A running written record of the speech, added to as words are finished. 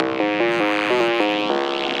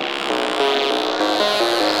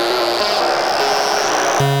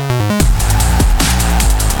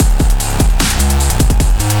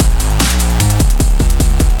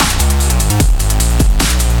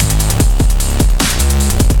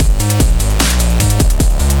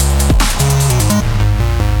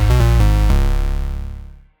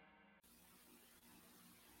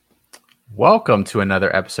Welcome to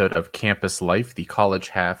another episode of Campus Life, the college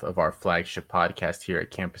half of our flagship podcast here at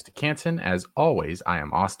Campus to Canton. As always, I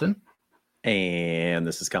am Austin. And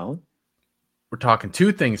this is Colin. We're talking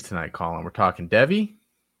two things tonight, Colin. We're talking Devi.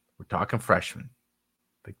 We're talking freshmen.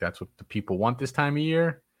 I think that's what the people want this time of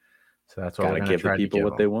year. So that's what we're going to try to give the people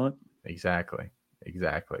what them. they want. Exactly.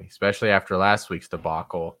 Especially after last week's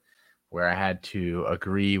debacle, where I had to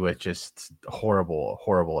agree with just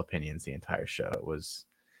horrible opinions the entire show.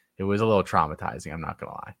 It was a little traumatizing. I'm not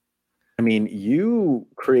going to lie. I mean, you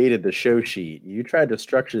created the show sheet. You tried to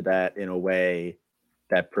structure that in a way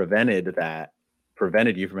that prevented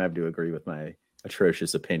you from having to agree with my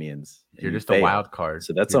atrocious opinions. You're just a wild card.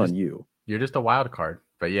 So that's on you. You're just a wild card.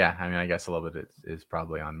 But yeah, I mean, I guess a little bit is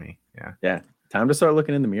probably on me. Yeah. Yeah. Time to start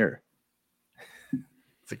looking in the mirror.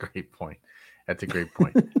 That's a great point. All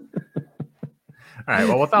right.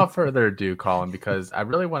 Well, without further ado, Colin, because I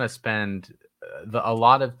really want to spend a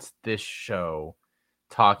lot of this show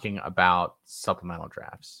talking about supplemental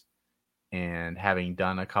drafts, and having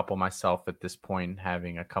done a couple myself at this point,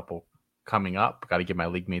 having a couple coming up, got to give my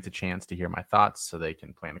league mates a chance to hear my thoughts so they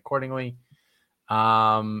can plan accordingly.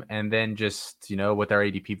 And then just, with our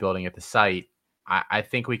ADP building at the site, I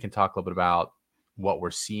think we can talk a little bit about what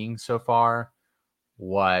we're seeing so far,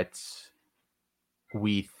 what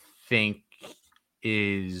we think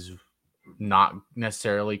is not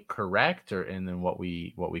necessarily correct, and then what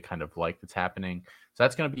we kind of like that's happening. So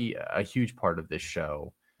that's going to be a huge part of this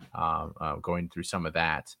show, going through some of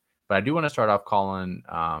that. But I do want to start off, Colin.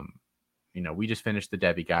 We just finished the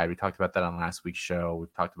Devi guide. We talked about that on last week's show.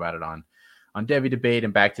 We've talked about it on Devi Debate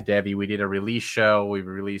and Back to Devi. We did a release show. We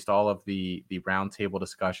released all of the roundtable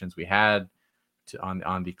discussions we had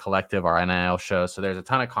on the collective, our NIL show. So there's a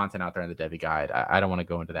ton of content out there in the Devi guide. I don't want to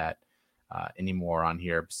go into that anymore on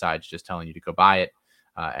here, besides just telling you to go buy it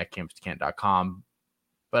at campustocant.com.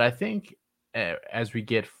 But I think as we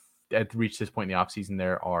reach this point in the offseason,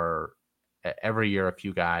 there are every year a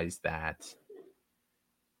few guys that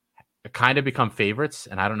kind of become favorites.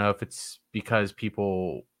 And I don't know if it's because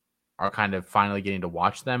people are kind of finally getting to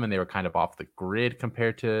watch them and they were kind of off the grid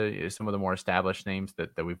compared to some of the more established names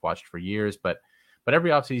that we've watched for years. But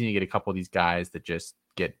every offseason you get a couple of these guys that just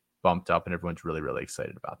get bumped up and everyone's really, really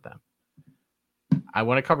excited about them. I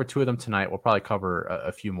want to cover two of them tonight. We'll probably cover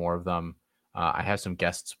a few more of them. I have some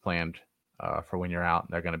guests planned for when you're out.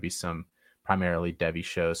 They're going to be some primarily Devi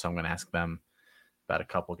shows, so I'm going to ask them about a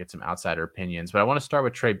couple, get some outsider opinions. But I want to start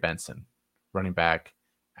with Trey Benson, running back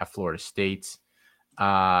at Florida State.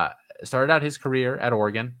 Started out his career at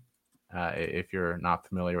Oregon. If you're not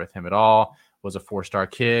familiar with him at all, was a 4-star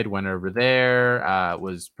kid, went over there,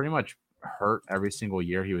 was pretty much hurt every single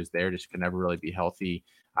year he was there, just could never really be healthy.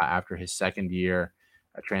 After his second year,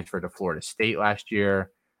 transferred to Florida State last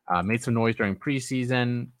year, made some noise during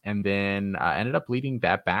preseason, and then ended up leading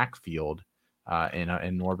that backfield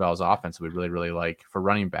in Norvell's offense. We really, really like for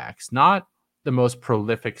running backs. Not the most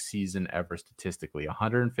prolific season ever statistically.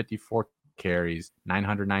 154 carries,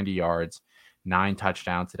 990 yards, 9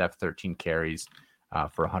 touchdowns. It have 13 carries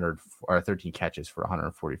for 13 catches for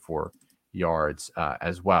 144 yards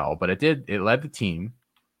as well. But it led the team.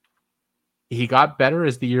 He got better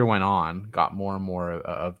as the year went on, got more and more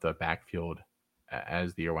of the backfield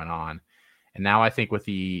as the year went on. And now I think with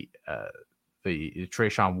the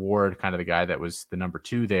Trayshawn Ward, kind of the guy that was the number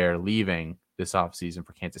 2 there, leaving this offseason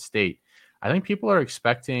for Kansas State, I think people are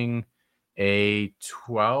expecting a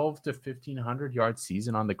 12 to 1,500 yard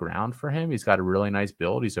season on the ground for him. He's got a really nice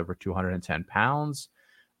build. He's over 210 pounds.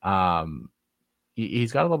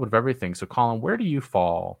 He's got a little bit of everything. So, Colin, where do you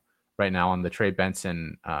fall right now on the Trey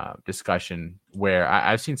Benson discussion, where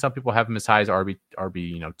I've seen some people have him as high as RB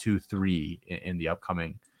 2-3 in the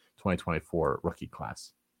upcoming 2024 rookie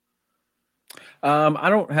class? I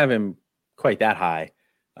don't have him quite that high.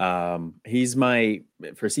 He's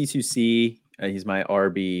for C2C, he's my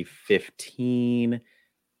RB 15.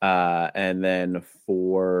 And then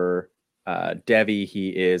for Devi, he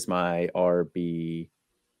is my RB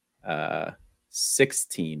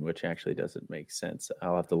 16, which actually doesn't make sense.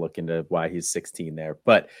 I'll have to look into why he's 16 there.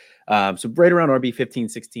 But so right around RB 15,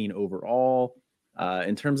 16 overall.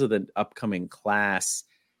 In terms of the upcoming class,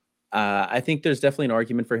 I think there's definitely an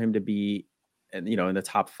argument for him to be, in the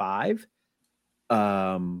top 5.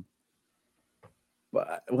 Well,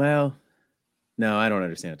 no, I don't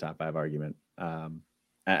understand a top 5 argument.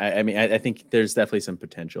 I think there's definitely some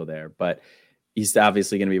potential there, but he's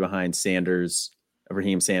obviously going to be behind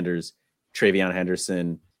Raheem Sanders, Travion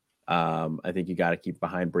Henderson. I think you got to keep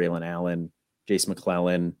behind Braylon Allen, Jace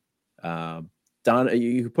McClellan.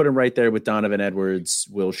 You put him right there with Donovan Edwards,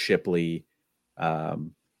 Will Shipley.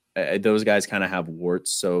 Those guys kind of have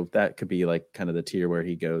warts, so that could be like kind of the tier where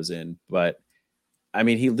he goes in. But I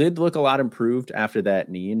mean, he did look a lot improved after that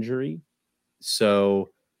knee injury, so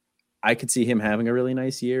I could see him having a really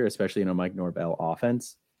nice year, especially in a Mike Norvell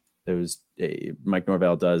offense. Mike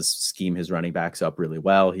Norvell does scheme his running backs up really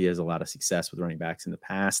well. He has a lot of success with running backs in the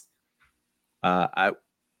past. I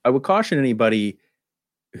would caution anybody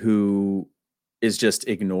who is just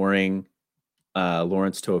ignoring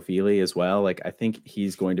Lawrence Toafili as well. Like, I think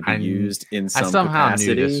he's going to be used in some capacity. I somehow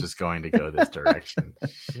knew this was going to go this direction.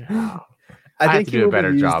 Yeah. I think he will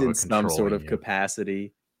be used in some sort of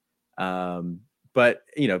capacity. But,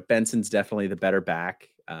 Benson's definitely the better back,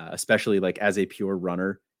 especially like as a pure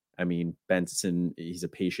runner. I mean, Benson, he's a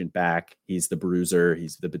patient back. He's the bruiser.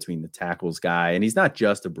 He's the between the tackles guy. And he's not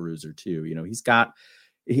just a bruiser too. He's got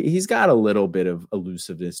a little bit of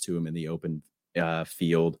elusiveness to him in the open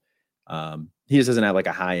field. He just doesn't have like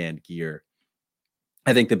a high end gear.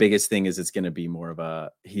 I think the biggest thing is it's going to be more of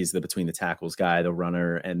he's the between the tackles guy, the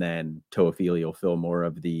runner, and then Toafili will fill more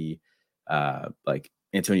of the like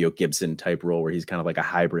Antonio Gibson type role where he's kind of like a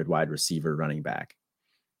hybrid wide receiver running back.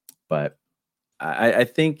 But I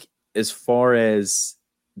think as far as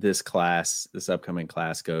this upcoming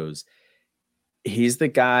class goes, he's the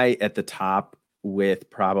guy at the top with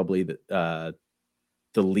probably the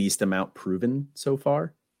least amount proven so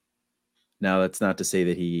far. Now, that's not to say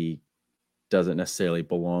that he doesn't necessarily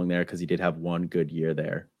belong there, because he did have one good year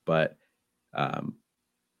there, but I'm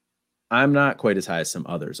not quite as high as some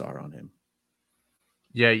others are on him.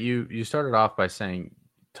 Yeah, you started off by saying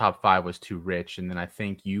top 5 was too rich, and then I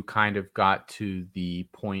think you kind of got to the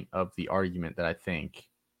point of the argument that I think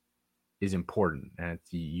is important. And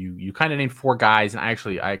you kind of named 4 guys, and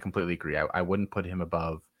I completely agree. I wouldn't put him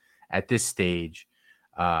above at this stage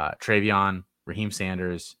Travion, Raheem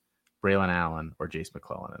Sanders, Braylon Allen, or Jace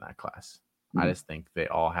McClellan in that class. I just think they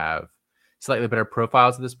all have slightly better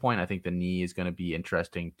profiles at this point. I think the knee is going to be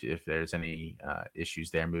interesting if there's any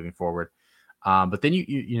issues there moving forward. But then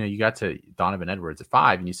you got to Donovan Edwards at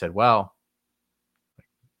 5, and you said, well,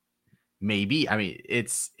 maybe. I mean,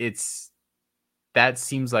 it's that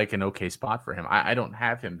seems like an okay spot for him. I don't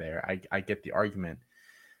have him there. I get the argument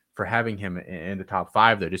for having him in the top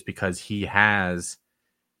 5 though, just because he has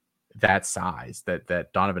that size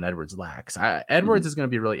that Donovan Edwards lacks. Edwards is going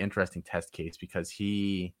to be a really interesting test case, because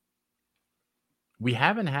we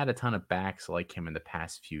haven't had a ton of backs like him in the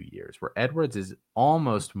past few years, where Edwards is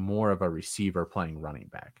almost more of a receiver playing running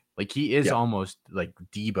back. Like, he is almost like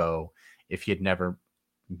Debo if he had never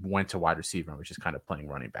went to wide receiver and was just kind of playing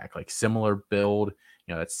running back. Like, similar build,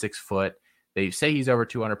 that's 6 foot. They say he's over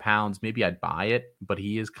 200 pounds. Maybe I'd buy it, but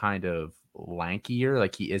he is kind of lankier.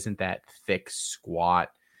 Like, he isn't that thick,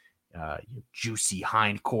 squat, juicy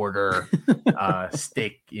hind quarter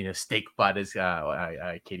steak butt, is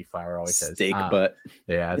Katie Flower always says steak butt.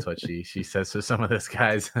 Yeah, that's what she says to some of those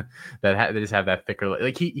guys that they just have that thicker,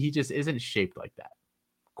 like he just isn't shaped like that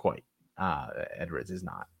quite. Edwards is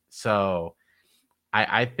not. So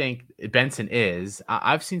I think Benson is.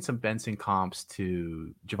 I've seen some Benson comps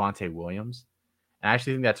to Javonte Williams, and I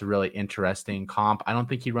actually think that's a really interesting comp. I don't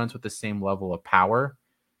think he runs with the same level of power,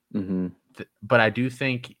 but I do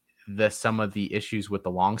think some of the issues with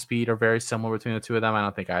the long speed are very similar between the two of them. I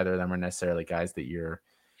don't think either of them are necessarily guys that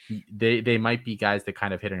they might be guys that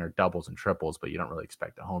kind of hit in their doubles and triples, but you don't really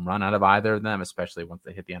expect a home run out of either of them, especially once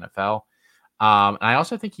they hit the NFL. And I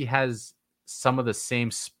also think he has some of the same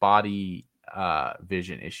spotty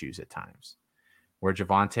vision issues at times, where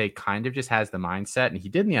Javonte kind of just has the mindset, and he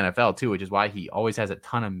did in the NFL too, which is why he always has a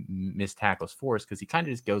ton of missed tackles forced, because he kind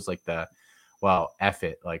of just goes like F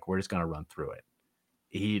it, like, we're just going to run through it.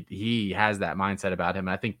 He has that mindset about him.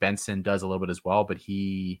 And I think Benson does a little bit as well, but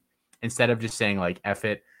he, instead of just saying like, F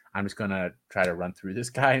it, I'm just going to try to run through this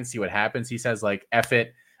guy and see what happens, he says like, F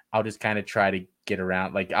it, I'll just kind of try to get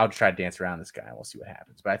around, like, I'll try to dance around this guy and we'll see what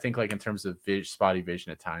happens. But I think, like, in terms of spotty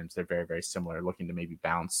vision at times, they're very, very similar, looking to maybe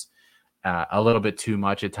bounce a little bit too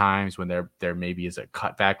much at times when there maybe is a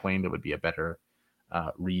cutback lane that would be a better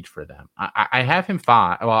read for them. I have him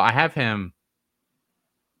 5. Well, I have him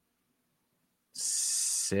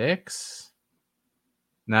 6.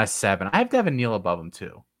 No, 7. I have Devin Neal above him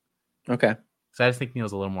too. Okay. So I just think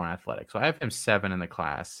Neal's a little more athletic. So I have him 7 in the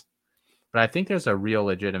class. But I think there's a real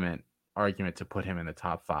legitimate argument to put him in the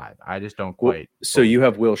top 5. I just don't quite. So you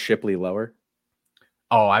have Will Shipley lower?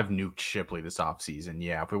 Oh, I've nuked Shipley this offseason.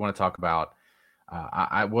 Yeah, if we want to talk about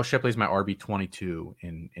Will Shipley's my RB22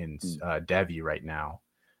 in Devy right now.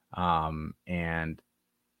 And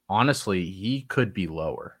honestly, he could be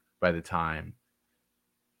lower by the time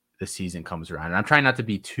the season comes around. And I'm trying not to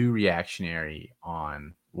be too reactionary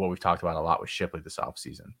on what we've talked about a lot with Shipley this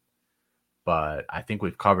offseason. but I think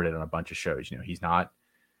we've covered it on a bunch of shows. He's not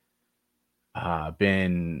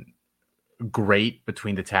been great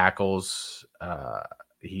between the tackles.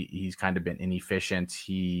 He's kind of been inefficient.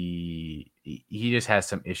 He just has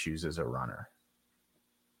some issues as a runner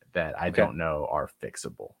that I don't know are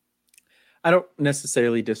fixable. I don't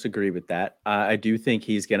necessarily disagree with that. I do think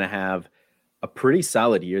he's going to have a pretty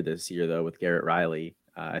solid year this year, though, with Garrett Riley.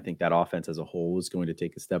 I think that offense as a whole is going to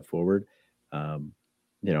take a step forward.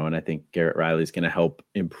 And I think Garrett Riley is going to help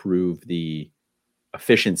improve the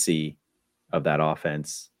efficiency of that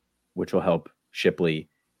offense, which will help Shipley.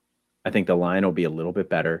 I think the line will be a little bit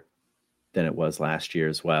better than it was last year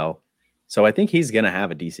as well. So I think he's going to have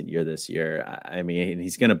a decent year this year. I mean,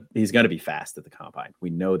 he's going to be fast at the combine. We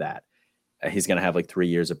know that. He's going to have like 3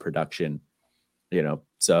 years of production,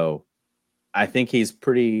 so I think he's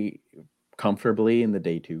pretty comfortably in the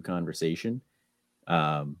day 2 conversation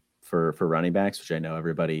for running backs, which I know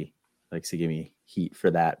everybody likes to give me heat for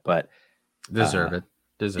that, but deserve it.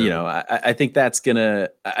 I think that's gonna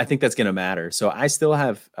matter. So I still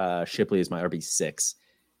have Shipley as my RB6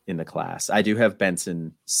 in the class. I do have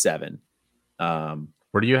Benson 7.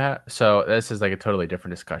 Where do you have? So this is like a totally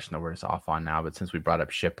different discussion that we're just off on now. But since we brought up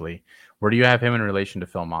Shipley, where do you have him in relation to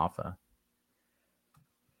Phil Maffa?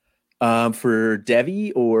 For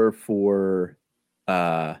Devi or for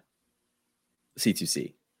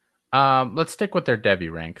C2C? Let's stick with their Devi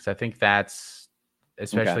rank because I think that's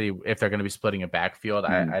especially if they're going to be splitting a backfield.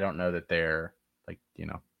 I don't know that they're like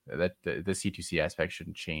that the C2C aspect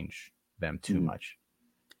shouldn't change them too much.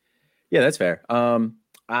 Yeah, that's fair.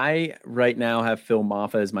 I right now have Phil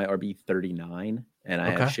Maffa as my RB 39, and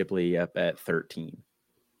I have Shipley up at 13.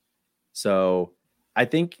 So I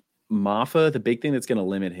think Maffa, the big thing that's going to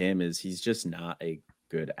limit him is he's just not a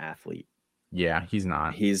good athlete. Yeah, he's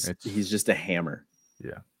not. He's just a hammer.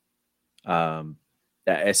 Yeah.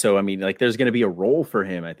 So I mean, like, there's going to be a role for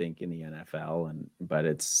him, I think, in the NFL, but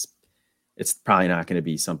it's probably not going to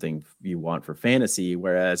be something you want for fantasy.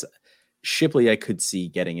 Whereas Shipley, I could see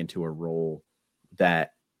getting into a role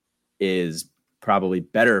that is probably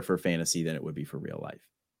better for fantasy than it would be for real life.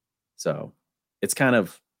 So they're kind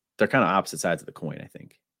of opposite sides of the coin, I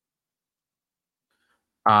think.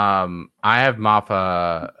 I have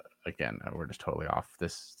Maffa again. We're just totally off.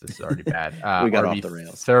 This is already bad. We got off the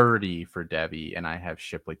rails. 30 for Debbie, and I have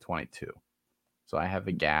Shipley 22. So I have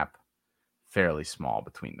the gap fairly small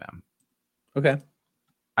between them. Okay.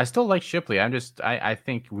 I still like Shipley. I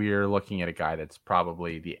think we're looking at a guy that's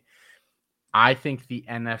probably I think the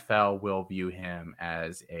NFL will view him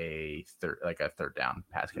as a third down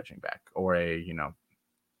pass catching back, or a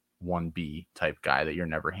 1B type guy that you're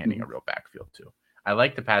never handing a real backfield to. I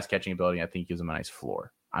like the pass catching ability. I think he gives him a nice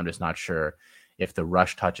floor. I'm just not sure if the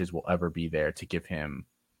rush touches will ever be there to give him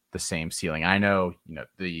the same ceiling. I know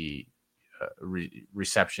the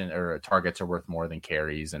reception or targets are worth more than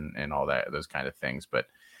carries and all that, those kind of things, but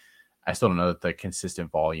I still don't know that the consistent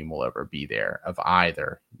volume will ever be there of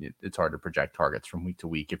either. It's hard to project targets from week to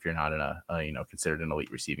week if you're not in a considered an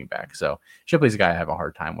elite receiving back. So Shipley's a guy I have a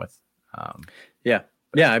hard time with. Yeah.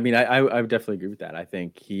 I mean, I would definitely agree with that. I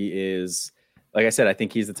think he is, like I said, I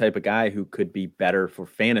think he's the type of guy who could be better for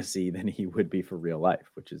fantasy than he would be for real life,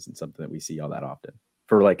 which isn't something that we see all that often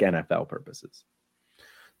for like NFL purposes.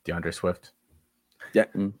 DeAndre Swift. Yeah.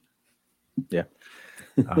 Yeah.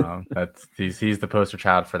 He's the poster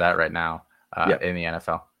child for that right now in the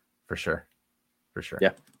NFL for sure.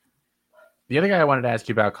 Yeah. The other guy I wanted to ask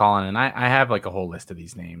you about, Colin, and I have like a whole list of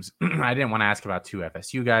these names. I didn't want to ask about 2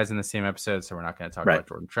 FSU guys in the same episode, so we're not going to talk about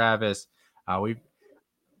Jordan Travis.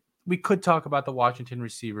 We could talk about the Washington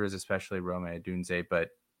receivers, especially Rome Odunze, but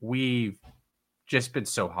we've just been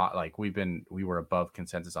so hot. Like we were above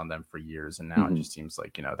consensus on them for years, and now it just seems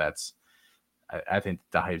like that's. I think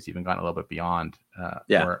the hype's even gotten a little bit beyond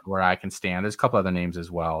where I can stand. There's a couple other names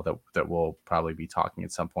as well that we'll probably be talking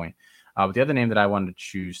at some point. But the other name that I wanted to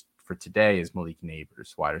choose for today is Malik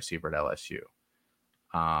Neighbors, wide receiver at LSU.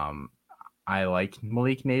 I like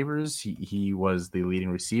Malik Neighbors. He was the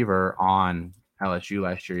leading receiver on LSU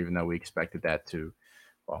last year, even though we expected that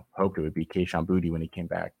hoped it would be Kayshon Boutte when he came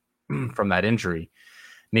back from that injury.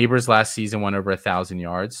 Neighbors last season went over 1,000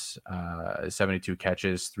 yards, 72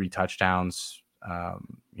 catches, 3 touchdowns.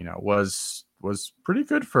 Was pretty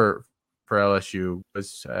good for LSU.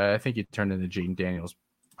 I think he turned into Jaden Daniels'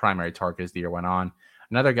 primary target as the year went on.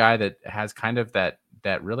 Another guy that has kind of that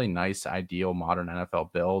really nice, ideal modern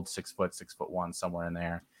NFL build, 6 foot, 6'1", somewhere in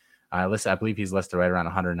there. I believe he's listed right around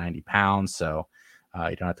 190 pounds, so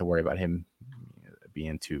you don't have to worry about him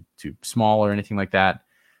being too small or anything like that.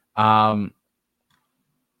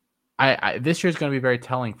 This year's going to be very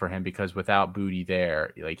telling for him because without Booty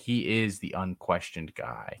there, like he is the unquestioned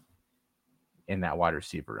guy in that wide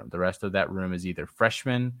receiver room. The rest of that room is either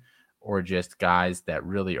freshmen or just guys that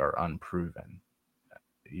really are unproven.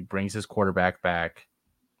 He brings his quarterback back,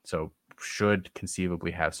 so should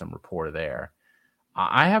conceivably have some rapport there.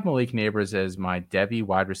 I have Malik Neighbors as my Debbie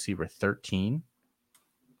wide receiver 13.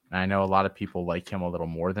 I know a lot of people like him a little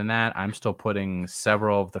more than that. I'm still putting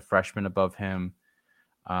several of the freshmen above him.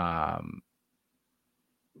 And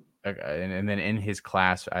then in his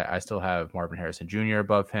class, I still have Marvin Harrison Jr.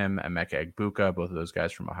 above him, Emeka Egbuka, both of those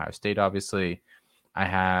guys from Ohio State, obviously. I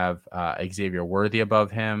have Xavier Worthy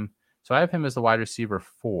above him. So I have him as the wide receiver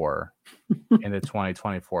 4 in the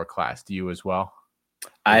 2024 class. Do you as well?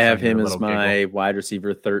 I have him as my wide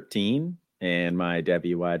receiver 13 and my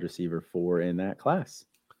Debbie wide receiver 4 in that class.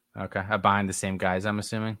 Okay. Behind the same guys, I'm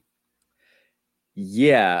assuming?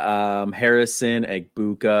 Yeah. Harrison,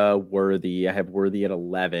 Egbuka, Worthy. I have Worthy at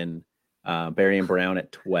 11. Barry and Brown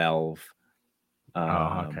at 12.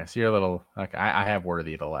 Okay. So you're a little... Okay. I have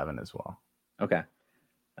Worthy at 11 as well. Okay.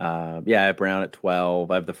 I have Brown at 12.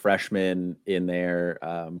 I have the freshmen in there.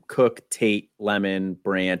 Cook, Tate, Lemon,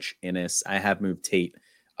 Branch, Innis. I have moved Tate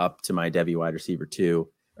up to my Debbie wide receiver 2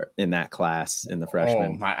 in that class in the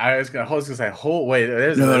freshman. Oh my! I was gonna say, wait,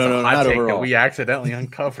 there's no, a hot take overall. that we accidentally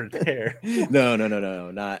uncovered there. No,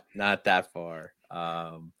 not that far.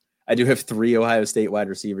 I do have 3 Ohio State wide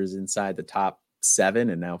receivers inside the top 7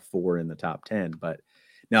 and now 4 in the top 10. But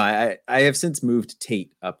no, I have since moved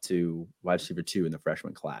Tate up to wide receiver 2 in the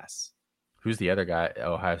freshman class. Who's the other guy,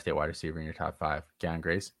 Ohio State wide receiver in your top 5? Gavin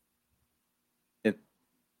Grace?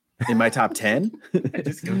 In my top 10? I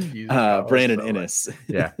just confused. Brandon Innis.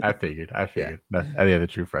 Yeah, I figured. Yeah. The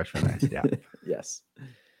true freshman there. Yeah. Yes.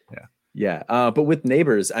 Yeah. But with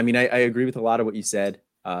Neighbors, I mean, I agree with a lot of what you said.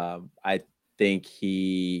 I think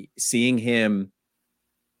seeing him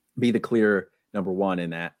be the clear number 1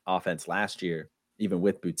 in that offense last year, even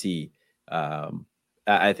with Boutte,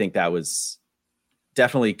 I think that was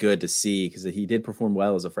definitely good to see because he did perform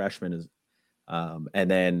well as a freshman.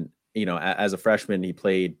 And then, as a freshman, he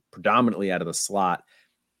played predominantly out of the slot.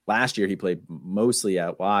 Last year, he played mostly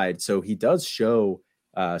out wide. So he does show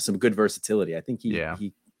some good versatility. I think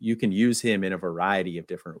you can use him in a variety of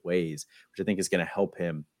different ways, which I think is going to help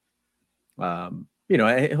him.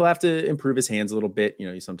 He'll have to improve his hands a little bit.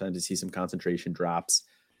 Sometimes you see some concentration drops.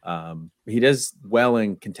 He does well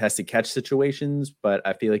in contested catch situations, but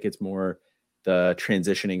I feel like it's more the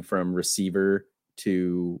transitioning from receiver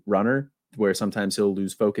to runner, where sometimes he'll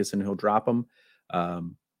lose focus and he'll drop them,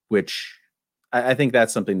 which I think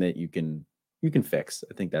that's something that you can fix.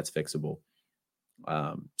 I think that's fixable.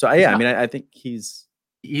 I think he's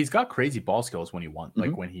got crazy ball skills when he wants,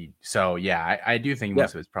 like when he. So I do think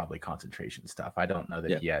most of it's probably concentration stuff. I don't know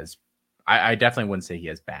that he has. I definitely wouldn't say he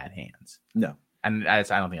has bad hands. No, and I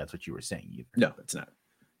don't think that's what you were saying either. No, it's not.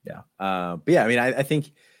 Yeah, but yeah, I mean, I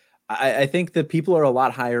think that people are a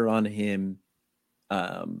lot higher on him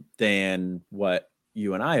than what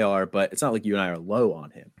you and I are, but it's not like you and I are low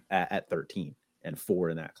on him at 13 and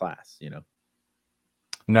 4 in that class,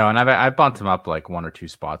 No, and I've bumped him up like 1 or 2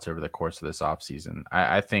 spots over the course of this offseason.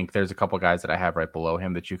 I think there's a couple guys that I have right below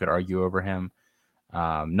him that you could argue over him.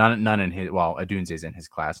 None in his, Adunze's in his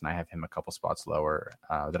class, and I have him a couple spots lower.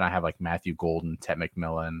 Then I have like Matthew Golden, Ted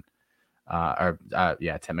McMillan, Ted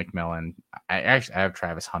McMillan. I have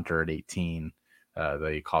Travis Hunter at 18,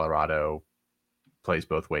 the Colorado plays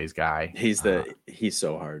both ways guy. He's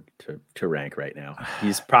so hard to rank right now.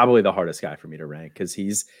 He's probably the hardest guy for me to rank because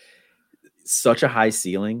he's such a high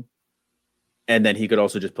ceiling, and then he could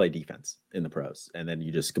also just play defense in the pros, and then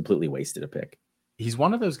you just completely wasted a pick. He's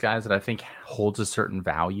one of those guys that I think holds a certain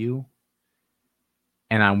value,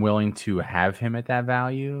 and I'm willing to have him at that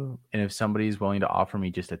value. And if somebody's willing to offer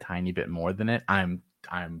me just a tiny bit more than it, I'm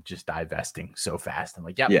just divesting so fast. I'm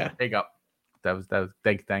like, there you go. That was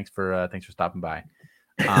thanks for stopping by.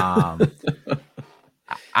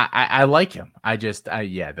 I like him.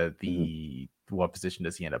 What position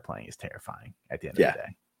does he end up playing is terrifying at the end of the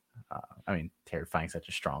day. I mean, terrifying is such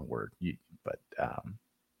a strong word, but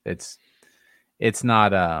it's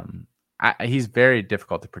not. He's very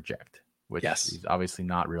difficult to project, which is obviously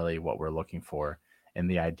not really what we're looking for in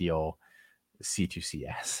the ideal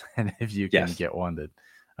C2CS. And if you can get one that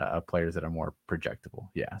players that are more projectable,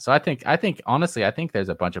 So I think honestly, I think there's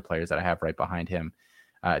a bunch of players that I have right behind him.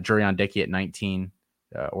 Jurion Dickey at 19.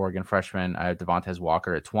 Oregon freshman. I have Devontae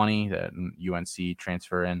Walker at 20, the UNC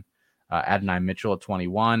transfer in. Adonai Mitchell at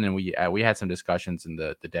 21, and we had some discussions in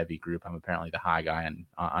the Debbie group. I'm apparently the high guy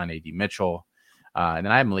on AD Mitchell. And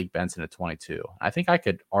then I have Malik Benson at 22. I think I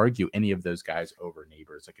could argue any of those guys over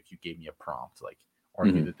Neighbors. Like if you gave me a prompt, like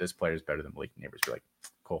argue that this player is better than Malik Neighbors, be like,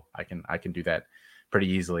 cool, I can do that pretty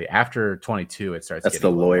easily. After 22, it starts getting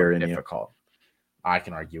the lawyer more difficult. I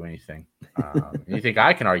can argue anything. You think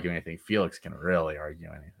I can argue anything? Felix can really argue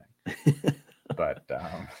anything.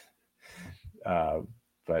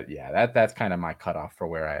 But yeah, that's kind of my cutoff for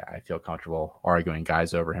where I feel comfortable arguing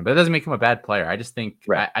guys over him. But it doesn't make him a bad player. I just think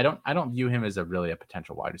I don't view him as a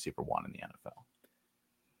potential wide receiver one in the NFL.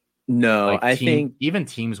 No, like I think even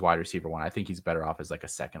teams wide receiver one, I think he's better off as like a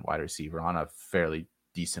second wide receiver on a fairly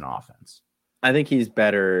decent offense. I think he's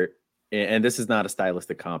better, and this is not a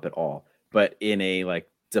stylistic comp at all, but in a like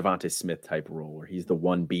Devontae Smith type role where he's the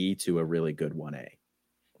 1B to a really good 1A,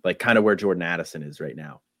 like kind of where Jordan Addison is right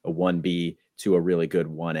now, a 1B to a really good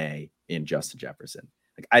 1A in Justin Jefferson.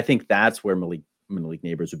 Like I think that's where Malik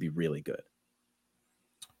Neighbors would be really good.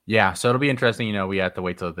 Yeah, so it'll be interesting. We have to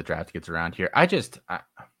wait till the draft gets around here. I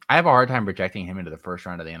have a hard time projecting him into the first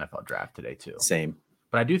round of the NFL draft today too. Same.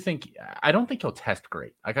 But I don't think he'll test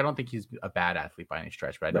great. Like I don't think he's a bad athlete by any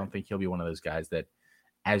stretch, but I don't think he'll be one of those guys that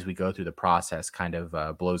as we go through the process kind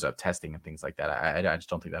of blows up testing and things like that. I just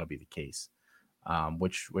don't think that'll be the case,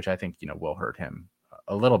 which I think, will hurt him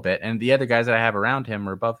a little bit. And the other guys that I have around him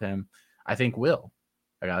or above him, I think will.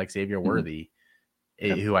 A guy like Xavier Worthy,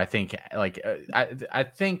 who I think I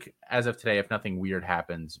think as of today, if nothing weird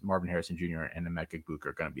happens, Marvin Harrison Jr. and Emeka Egbuka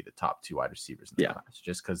are going to be the top two wide receivers in the class,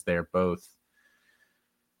 just because they're both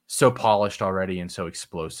so polished already and so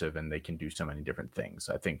explosive, and they can do so many different things.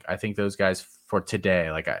 I think those guys for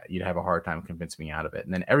today, you'd have a hard time convincing me out of it.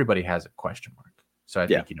 And then everybody has a question mark. So I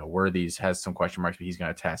think, Worthy's has some question marks, but he's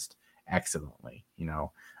going to test excellently.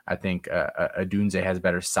 I think Adunze has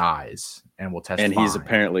better size and will test. And fine. He's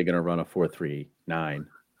apparently going to run a 4.39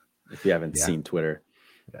 if you haven't seen Twitter.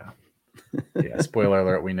 Yeah. Spoiler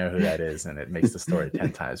alert. We know who that is. And it makes the story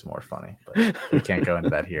 10 times more funny, but we can't go into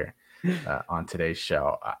that here. On today's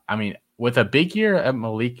show. I mean, with a big year at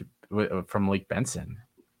from Malik Benson,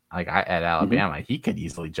 at Alabama, he could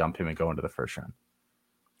easily jump him and go into the first round.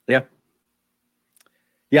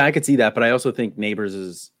 Yeah, I could see that, but I also think Neighbors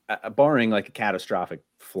is barring like a catastrophic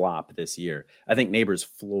flop this year. I think Neighbors'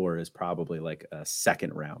 floor is probably like a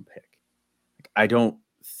second round pick. I don't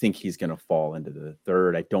think he's going to fall into the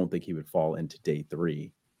third. I don't think he would fall into day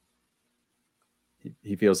 3.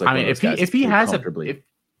 He feels like if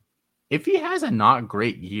he has a not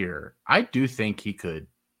great year, I do think he could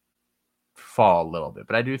fall a little bit.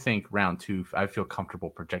 But I do think round 2, I feel comfortable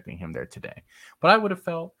projecting him there today. But I would have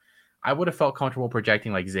felt comfortable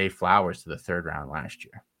projecting like Zay Flowers to the 3rd round last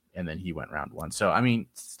year, and then he went round 1. So I mean,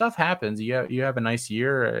 stuff happens. You have a nice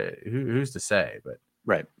year. Who's to say? But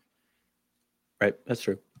right, that's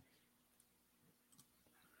true.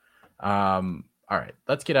 All right,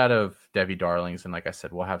 let's get out of Debbie Darlings. And like I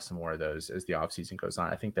said, we'll have some more of those as the offseason goes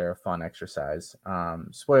on. I think they're a fun exercise.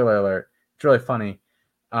 Spoiler alert, it's really funny.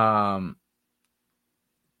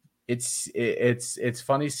 It's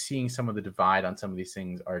funny seeing some of the divide on some of these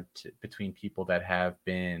things between people that have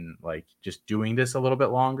been like just doing this a little bit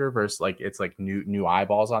longer versus like it's like new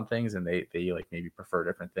eyeballs on things, and they like maybe prefer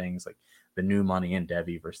different things, like the new money in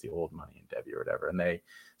Debbie versus the old money in Debbie or whatever. And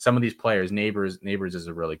some of these players, Neighbors is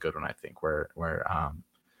a really good one, I think, where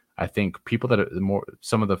I think people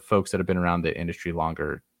some of the folks that have been around the industry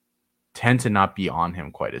longer tend to not be on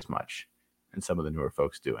him quite as much, and some of the newer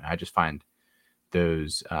folks do. And I just find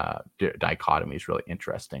those dichotomies really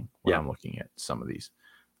interesting when I'm looking at some of these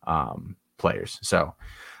players. So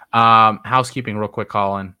housekeeping real quick,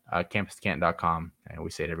 Colin, campuscanton.com. And we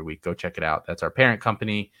say it every week. Go check it out. That's our parent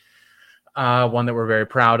company. One that we're very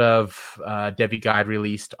proud of. Debbie Guide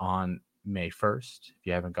released on May 1st. If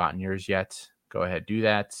you haven't gotten yours yet, go ahead, do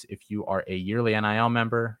that. If you are a yearly NIL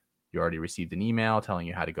member, you already received an email telling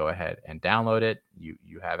you how to go ahead and download it. You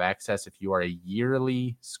have access. If you are a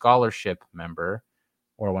yearly scholarship member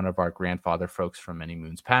or one of our grandfather folks from many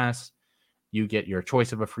moons past, you get your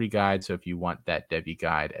choice of a free guide. So if you want that Debbie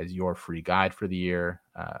Guide as your free guide for the year,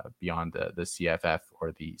 beyond the CFF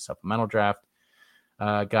or the supplemental draft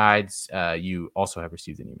guides, you also have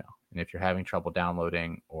received an email. And if you're having trouble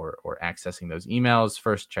downloading or accessing those emails,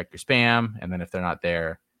 first check your spam. And then if they're not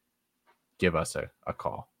there, give us a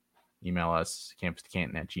call. Email us,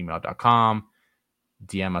 campus2canton@gmail.com.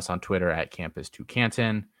 DM us on Twitter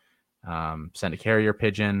 @campus2canton. Send a carrier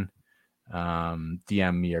pigeon.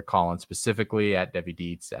 DM me or Colin specifically @Debbie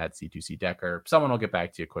Dietz @C2C Decker. Someone will get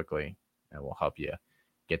back to you quickly, and we'll help you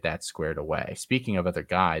get that squared away. Speaking of other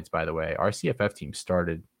guides, by the way, our CFF team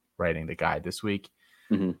started writing the guide this week.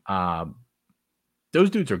 those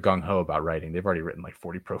dudes are gung ho about writing. They've already written like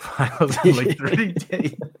 40 profiles in like 30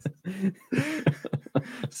 days.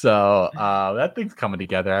 So that thing's coming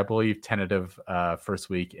together. I believe tentative first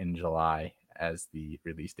week in July as the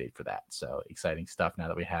release date for that. So exciting stuff now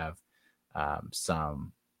that we have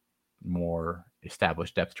some more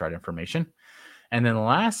established depth chart information. And then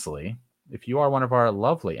lastly, if you are one of our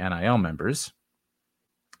lovely NIL members,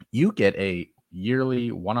 you get a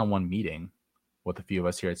yearly one-on-one meeting with a few of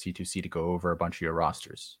us here at C2C to go over a bunch of your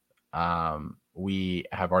rosters. We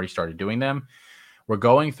have already started doing them. We're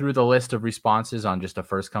going through the list of responses on just a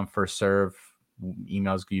first come, first serve.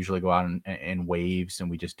 Emails usually go out in waves, and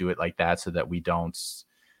we just do it like that so that we don't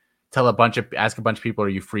ask a bunch of people, are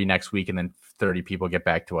you free next week? And then 30 people get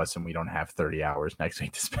back to us and we don't have 30 hours next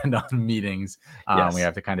week to spend on meetings. Yes. We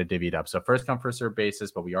have to kind of divvy it up. So first come, first serve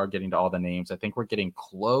basis, but we are getting to all the names. I think we're getting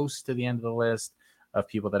close to the end of the list of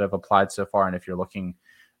people that have applied so far. And if you're looking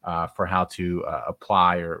for how to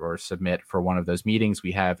apply or submit for one of those meetings,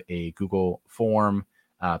 we have a Google form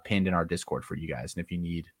pinned in our Discord for you guys. And if you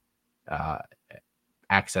need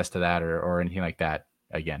access to that or anything like that,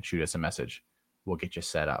 again, shoot us a message. We'll get you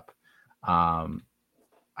set up. All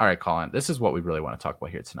right, Colin, this is what we really want to talk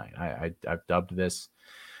about here tonight. I've dubbed this,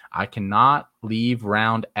 I cannot leave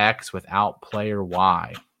round X without player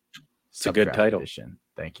Y. It's a good title. Edition.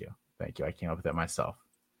 Thank you. I came up with that myself.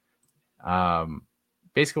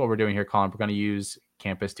 Basically what we're doing here, Colin, we're going to use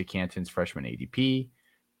Campus to Canton's freshman ADP.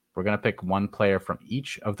 We're going to pick one player from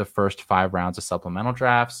each of the first 5 rounds of supplemental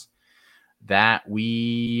drafts that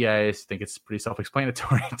I think it's pretty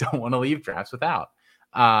self-explanatory, don't want to leave drafts without.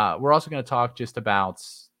 We're also going to talk just about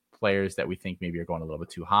players that we think maybe are going a little bit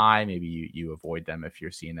too high. Maybe you avoid them if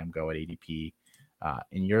you're seeing them go at ADP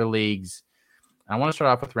in your leagues. And I want to start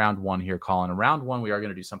off with round 1 here, Colin. In round 1, we are going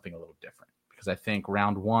to do something a little different because I think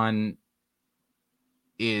round 1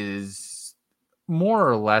 is more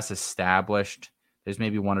or less established. There's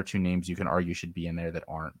maybe 1 or 2 names you can argue should be in there that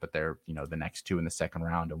aren't, but they're, the next 2 in the second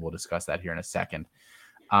round, and we'll discuss that here in a second.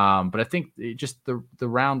 But I think just the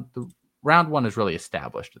round 1 is really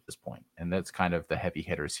established at this point, and that's kind of the heavy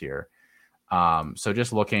hitters here. So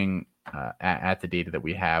just looking at the data that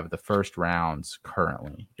we have, the first rounds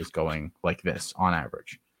currently is going like this on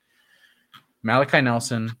average. Malachi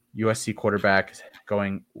Nelson, USC quarterback,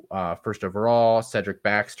 going first overall. Cedric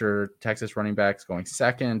Baxter, Texas running backs, going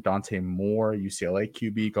second. Dante Moore, UCLA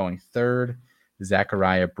QB, going third.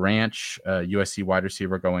 Zachariah Branch, USC wide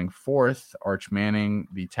receiver, going fourth. Arch Manning,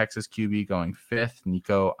 the Texas QB, going fifth.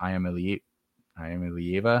 Nico Iamaleava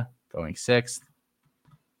going sixth.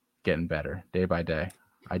 Getting better day by day.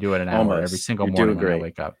 I do it an hour every single morning when I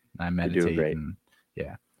wake up. I meditate. And,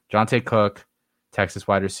 yeah. Jonte Cook, Texas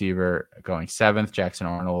wide receiver, going seventh. Jackson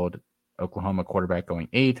Arnold, Oklahoma quarterback, going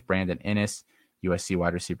eighth. Brandon Inniss, USC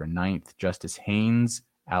wide receiver, ninth. Justice Haynes,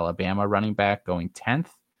 Alabama running back, going 10th.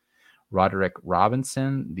 Roderick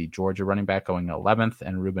Robinson, the Georgia running back, going 11th.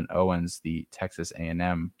 And Ruben Owens, the Texas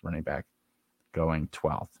A&M running back, going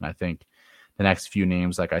 12th. And I think the next few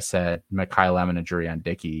names, like I said, Mekhi Lemon and Jurion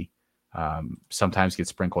Dickey, sometimes get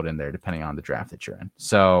sprinkled in there depending on the draft that you're in.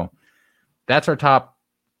 So that's our top,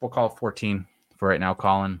 we'll call it 14 for right now,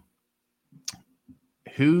 Colin.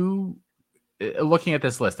 Who, looking at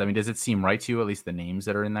this list, I mean, does it seem right to you, at least the names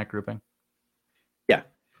that are in that grouping?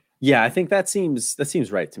 Yeah, I think that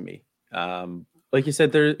seems right to me. Like you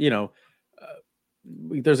said, there's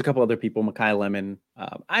a couple other people, Mekhi Lemon.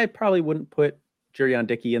 I probably wouldn't put Jurion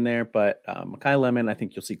Dickey in there, but Mekhi Lemon, I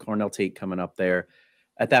think you'll see Cornell Tate coming up there.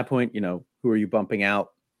 At that point, who are you bumping out?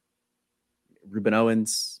 Ruben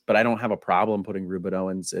Owens, but I don't have a problem putting Ruben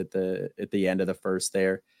Owens at the end of the first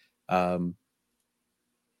there.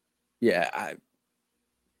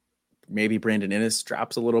 Maybe Brandon Inniss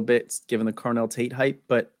drops a little bit given the Cornell Tate hype,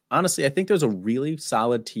 but honestly, I think there's a really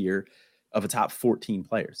solid tier of a top 14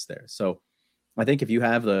 players there. So I think if you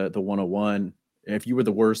have the 101, if you were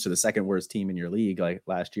the worst or the second worst team in your league like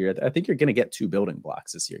last year, I think you're going to get 2 building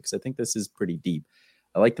blocks this year because I think this is pretty deep.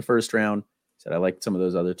 I like the first round. I like some of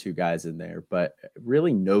those other 2 guys in there, but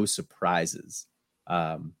really no surprises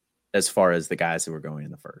as far as the guys who were going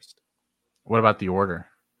in the first. What about the order?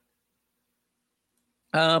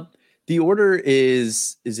 The order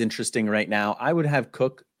is interesting right now. I would have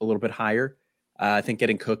Cook a little bit higher. I think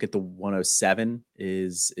getting Cook at the 107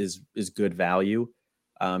 is good value.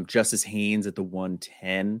 Justice Haynes at the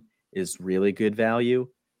 110 is really good value.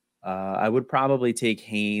 I would probably take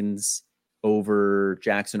Haynes over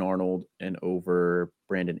Jackson Arnold and over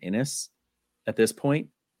Brandon Inniss at this point.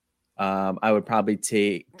 I would probably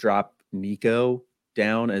drop Nico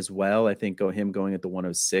down as well. I think him going at the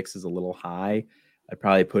 106 is a little high. I'd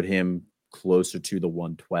probably put him closer to the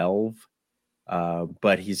 112.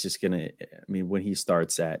 But he's just going to, I mean, when he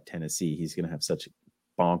starts at Tennessee, he's going to have such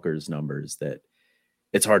bonkers numbers that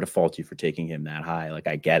it's hard to fault you for taking him that high. Like,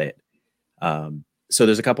 I get it. So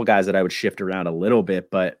there's a couple guys that I would shift around a little bit,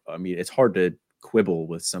 but I mean, it's hard to quibble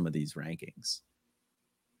with some of these rankings.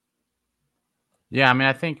 Yeah, I mean,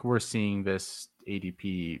 I think we're seeing this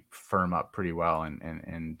ADP firm up pretty well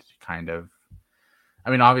and kind of,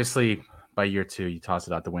 I mean, obviously by year 2, you toss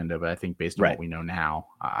it out the window, but I think based on what we know now,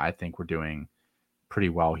 I think we're doing pretty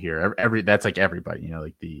well here. That's like everybody,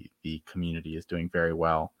 like the community is doing very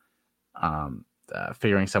well.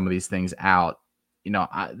 Figuring some of these things out.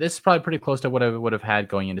 This is probably pretty close to what I would have had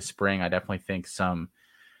going into spring. I definitely think some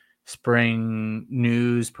spring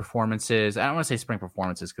news performances. I don't want to say spring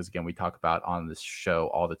performances because, again, we talk about on this show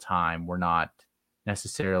all the time. We're not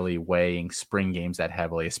necessarily weighing spring games that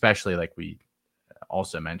heavily, especially like we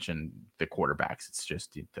also mentioned the quarterbacks. It's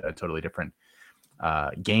just a totally different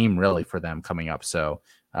game really for them coming up. So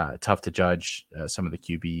tough to judge some of the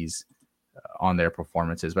QBs on their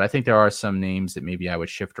performances. But I think there are some names that maybe I would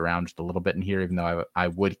shift around just a little bit in here, even though I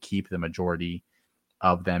would keep the majority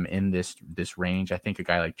of them in this range. I think a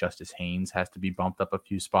guy like Justice Haynes has to be bumped up a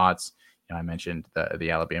few spots. I mentioned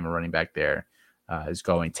the Alabama running back there is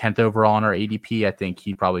going 10th overall on our ADP. I think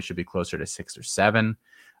he probably should be closer to 6 or 7.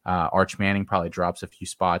 Arch Manning probably drops a few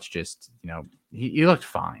spots. Just, he looked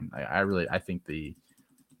fine. I think the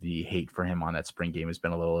hate for him on that spring game has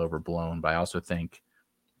been a little overblown, but I also think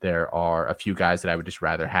there are a few guys that I would just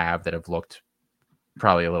rather have that have looked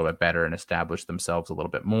probably a little bit better and established themselves a little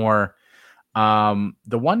bit more. The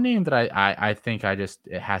one name that I think it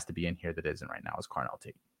has to be in here that isn't right now is Carnell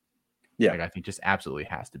Tate. Yeah. Like, I think just absolutely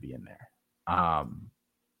has to be in there.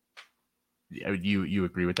 You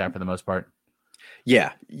agree with that for the most part?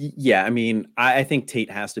 Yeah. I mean, I think Tate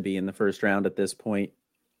has to be in the first round at this point.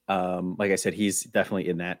 Like I said, he's definitely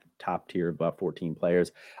in that top tier of about 14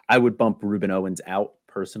 players. I would bump Ruben Owens out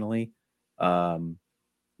personally to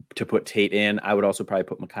put Tate in. I would also probably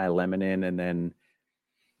put Mekhi Lemon in, and then,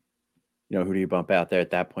 who do you bump out there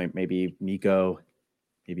at that point? Maybe Miko,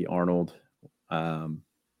 maybe Arnold.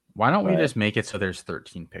 Why don't we just make it so there's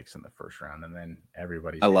 13 picks in the first round, and then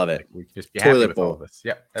everybody's. I love it. We can just be Toilet happy with bowl. all of this.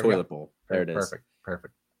 Yep. Toilet bowl. There it is.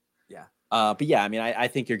 Perfect. Yeah. But yeah, I mean, I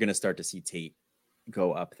think you're going to start to see Tate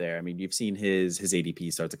go up there. I mean, you've seen his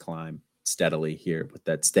ADP start to climb steadily here with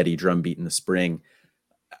that steady drumbeat in the spring.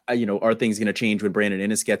 Are things going to change when Brandon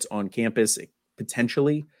Inniss gets on campus?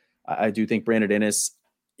 Potentially. I do think Brandon Inniss,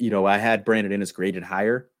 I had Brandon Inniss graded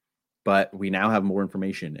higher, but we now have more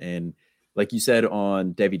information. And like you said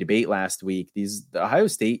on Debbie Debate last week, the Ohio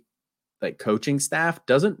State coaching staff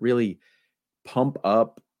doesn't really pump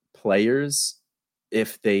up players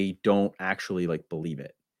if they don't actually believe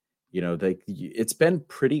it. It's been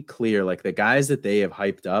pretty clear, the guys that they have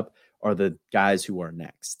hyped up are the guys who are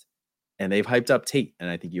next, and they've hyped up Tate. And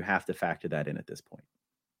I think you have to factor that in at this point.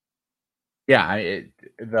 Yeah.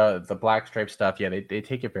 The black stripe stuff. Yeah. They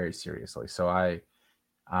take it very seriously. So I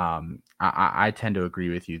tend to agree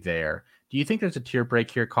with you there. Do you think there's a tier break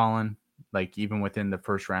here, Colin? Like, even within the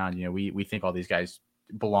first round, we think all these guys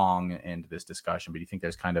belong into this discussion, but do you think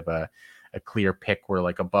there's kind of a clear pick where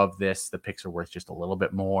above this, the picks are worth just a little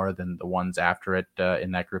bit more than the ones after it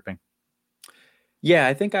in that grouping? Yeah,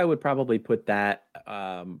 I think I would probably put that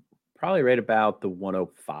probably right about the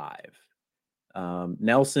 105.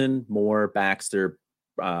 Nelson, Moore, Baxter,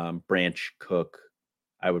 Branch, Cook,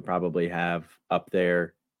 I would probably have up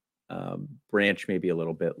there. Branch maybe a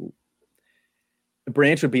little bit.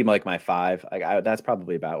 Branch would be my 5. That's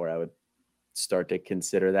probably about where I would start to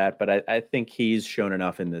consider that. But I think he's shown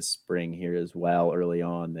enough in this spring here as well early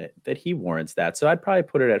on that he warrants that. So I'd probably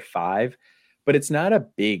put it at 5, but it's not a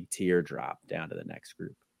big tier drop down to the next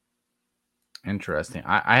group. Interesting.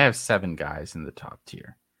 I have 7 guys in the top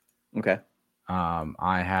tier. Okay.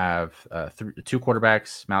 I have 2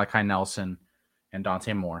 quarterbacks, Malachi Nelson and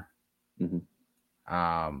Dante Moore. Mm-hmm.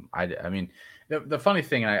 I mean, the funny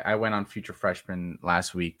thing, I went on Future Freshman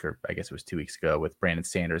last week, or I guess it was 2 weeks ago, with Brandon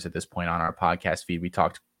Sanders. At this point on our podcast feed, we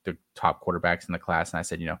talked the top quarterbacks in the class, and I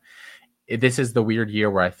said, this is the weird year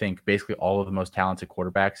where I think basically all of the most talented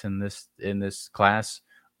quarterbacks in this class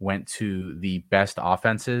went to the best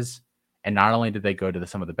offenses. And not only did they go to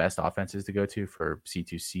some of the best offenses to go to for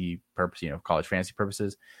C2C purpose, college fantasy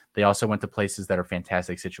purposes, they also went to places that are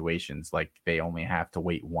fantastic situations. Like, they only have to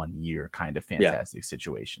wait 1 year kind of fantastic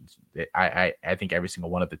situations. I think every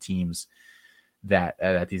single one of the teams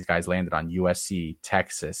that these guys landed on, USC,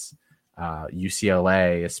 Texas,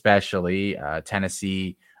 UCLA, especially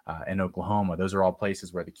Tennessee and Oklahoma, those are all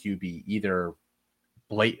places where the QB either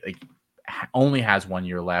only has 1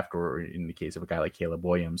 year left, or in the case of a guy like Caleb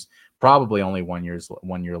Williams, probably only 1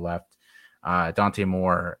 year left. Dante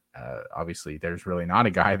Moore, obviously, there's really not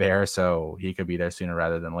a guy there, so he could be there sooner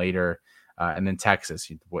rather than later. And then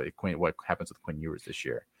Texas, what happens with Quinn Ewers this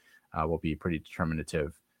year will be pretty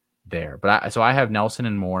determinative there. But I have Nelson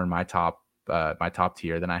and Moore in my top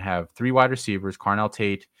tier. Then I have 3 wide receivers: Carnell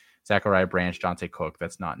Tate, Zachariah Branch, Dante Cook.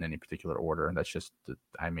 That's not in any particular order. That's just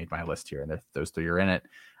I made my list here, and if those 3 are in it,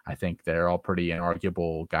 I think they're all pretty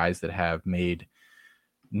inarguable guys that have made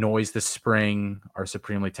noise this spring, are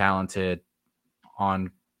supremely talented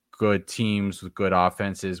on good teams with good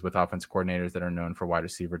offenses, with offense coordinators that are known for wide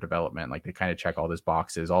receiver development. Like, they kind of check all those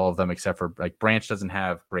boxes, all of them except for, like, Branch doesn't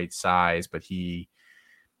have great size, but he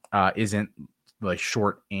isn't like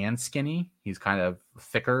short and skinny. He's kind of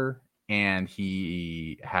thicker, and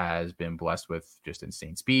he has been blessed with just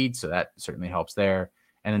insane speed, so that certainly helps there.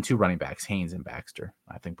 And then 2 running backs, Haynes and Baxter.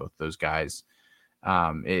 I think both those guys,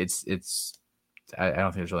 I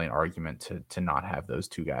don't think there's really an argument to not have those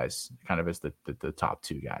 2 guys kind of as the top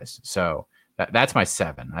 2 guys. So that's my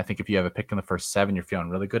 7. I think if you have a pick in the first 7, you're feeling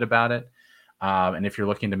really good about it. And if you're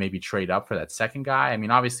looking to maybe trade up for that second guy, I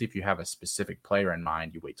mean, obviously, if you have a specific player in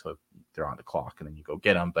mind, you wait till they're on the clock and then you go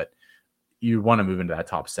get them. But you want to move into that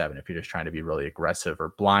top 7 if you're just trying to be really aggressive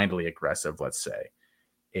or blindly aggressive, let's say,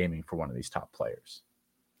 aiming for one of these top players.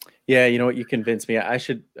 Yeah, you know what? You convinced me. I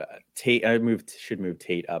should should move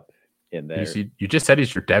Tate up in there. You just said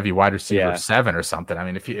he's your Devy wide receiver 7 or something. I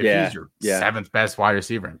mean, if he's your 7th best wide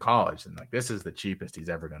receiver in college, then like this is the cheapest he's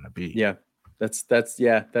ever going to be. Yeah, that's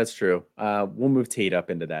true. We'll move Tate up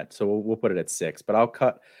into that, so we'll put it at 6. But I'll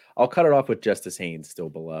cut it off with Justice Haynes still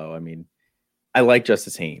below. I mean, I like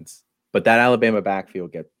Justice Haynes, but that Alabama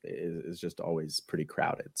backfield is just always pretty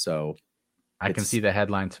crowded. So I can see the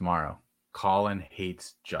headline tomorrow: Colin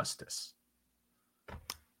hates Justice.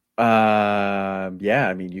 Yeah,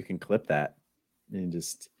 I mean, you can clip that and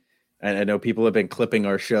I know people have been clipping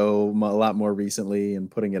our show a lot more recently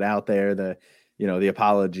and putting it out there. The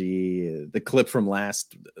apology, the clip from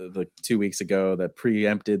the 2 weeks ago that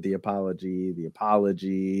preempted the apology,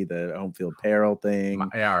 the home field apparel thing.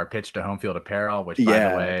 Yeah, our pitch to home field apparel, which by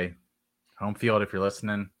the way, home field, if you're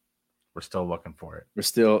listening, we're still looking for it. We're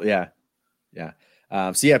still, yeah.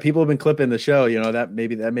 So yeah, people have been clipping the show, that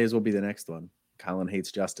may as well be the next one. Colin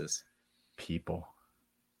hates Justice.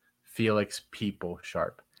 Felix People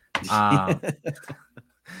Sharp. I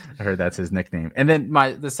heard that's his nickname. And then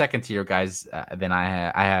the second tier guys, then I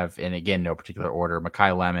have, and again, no particular order: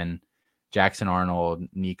 Mekhi Lemon, Jackson Arnold,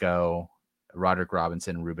 Nico, Roderick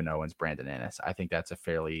Robinson, Ruben Owens, Brandon Ennis. I think that's a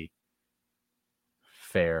fairly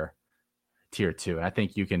fair tier 2. And I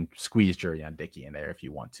think you can squeeze Jurion Dickey in there if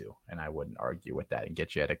you want to. And I wouldn't argue with that and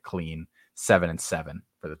get you at a clean 7 and 7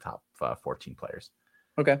 for the top 14 players.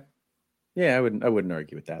 Okay. Yeah, I wouldn't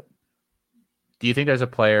argue with that. Do you think there's a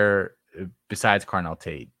player besides Carnell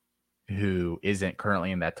Tate who isn't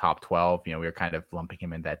currently in that top 12? We were kind of lumping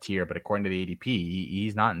him in that tier, but according to the ADP,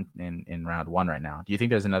 he's not in round 1 right now. Do you think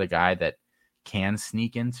there's another guy that can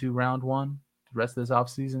sneak into round 1 the rest of this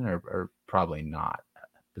offseason, or probably not?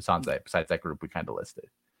 Besides that group we kind of listed.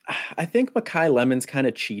 I think Mekhi Lemon's kind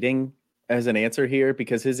of cheating as an answer here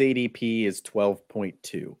because his ADP is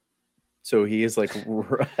 12.2. So he is like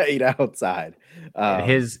right outside.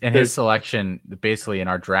 His selection, basically in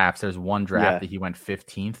our drafts, there's one draft that he went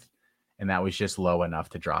 15th, and that was just low enough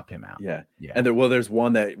to drop him out. Yeah. And there's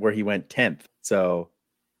one where he went 10th. So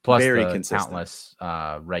plus very the consistent. Countless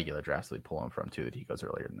regular drafts that we pull him from too, that he goes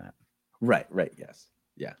earlier than that. Right. Yes.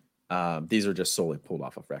 Yeah. These are just solely pulled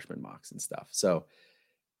off of freshman mocks and stuff. So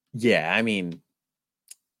yeah, I mean,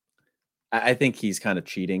 I think he's kind of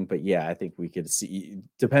cheating, but yeah, I think we could see,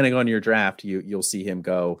 depending on your draft, you'll see him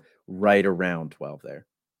go right around 12 there.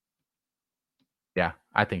 Yeah,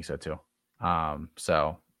 I think so too.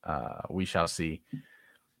 So we shall see.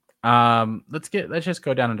 Let's just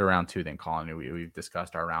go down into round 2 then, Colin. We've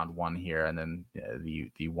discussed our round 1 here, and then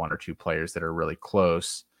the 1 or 2 players that are really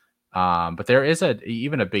close. But there is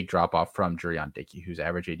even a big drop off from Jurion Dickey, whose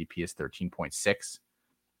average ADP is 13.6.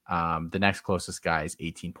 The next closest guy is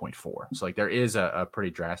 18.4. So like there is a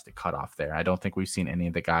pretty drastic cutoff there. I don't think we've seen any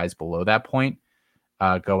of the guys below that point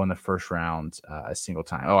go in the first round a single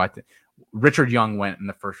time. I think Richard Young went in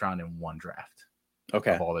the first round in 1 draft.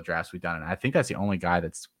 Okay. Of all the drafts we've done. And I think that's the only guy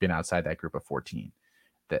that's been outside that group of 14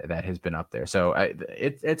 that has been up there. So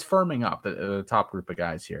it's firming up the top group of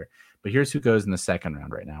guys here. But here's who goes in the second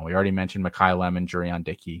round right now. We already mentioned Mekhi Lemon, Jurion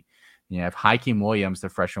Dickey. You have Hakeem Williams, the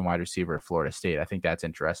freshman wide receiver at Florida State. I think that's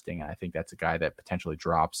interesting. I think that's a guy that potentially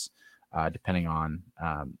drops depending on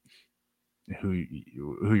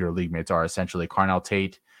who your league mates are. Essentially, Carnell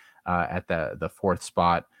Tate at the fourth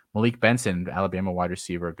spot. Malik Benson, Alabama wide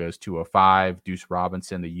receiver, goes 205. Deuce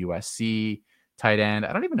Robinson, the USC tight end.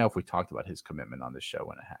 I don't even know if we talked about his commitment on the show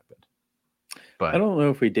when it happened. But I don't know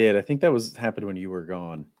if we did. I think that happened when you were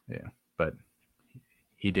gone. Yeah, but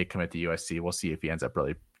he did commit to USC. We'll see if he ends up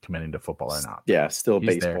really committing to football or not. Yeah, still a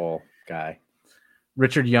baseball guy.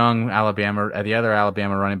 Richard Young, Alabama, the other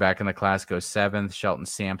Alabama running back in the class, goes 7th. Shelton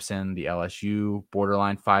Sampson, the LSU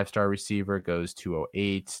borderline 5-star receiver, goes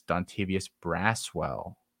 208. Dontavius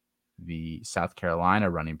Braswell, the South Carolina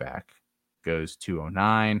running back, goes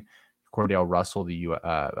 209. Cordell Russell, the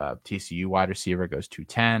TCU wide receiver, goes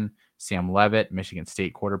 210. Sam Levitt, Michigan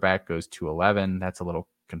State quarterback, goes 211. That's a little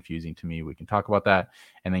confusing to me. We can talk about that.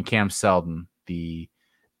 And then Cam Seldon, the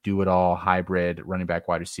do-it-all hybrid running back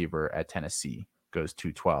wide receiver at Tennessee, goes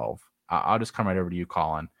 212. I'll just come right over to you,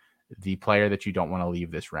 Colin. The player that you don't want to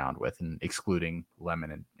leave this round with, and excluding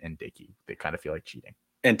Lemon and Dickey, they kind of feel like cheating.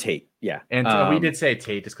 And Tate, yeah. And we did say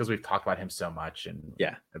Tate just because we've talked about him so much and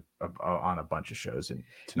on a bunch of shows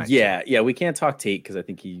tonight. Yeah, we can't talk Tate because I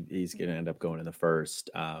think he's going to end up going in the first.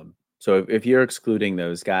 So if you're excluding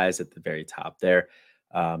those guys at the very top there,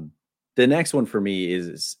 the next one for me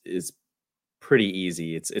is pretty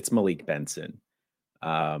easy. It's Malik Benson.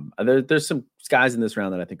 There's some guys in this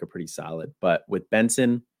round that I think are pretty solid, but with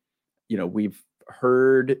Benson, we've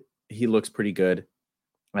heard he looks pretty good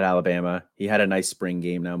at Alabama. He had a nice spring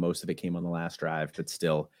game. Now most of it came on the last drive, but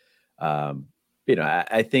still,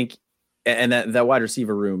 I think, and that wide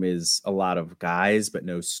receiver room is a lot of guys, but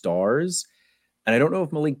no stars. And I don't know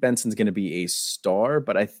if Malik Benson's going to be a star,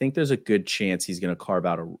 but I think there's a good chance he's going to carve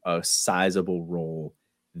out a sizable role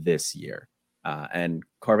this year. And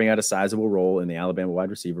carving out a sizable role in the Alabama wide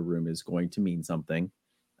receiver room is going to mean something.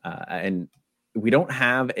 And we don't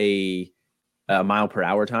have a mile per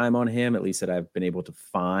hour time on him, at least that I've been able to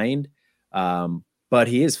find. But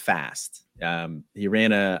he is fast. He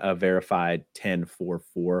ran a verified 10.44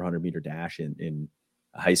 100-meter dash in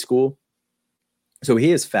high school. So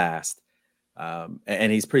he is fast.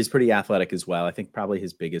 And he's pretty athletic as well. I think probably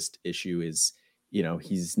his biggest issue is, he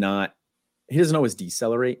doesn't always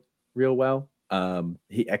decelerate real well.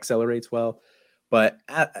 He accelerates well, but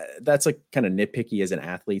that's like kind of nitpicky as an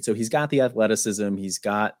athlete. So he's got the athleticism, he's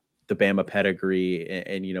got the Bama pedigree,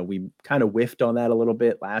 and we kind of whiffed on that a little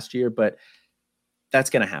bit last year, but that's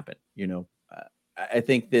going to happen. I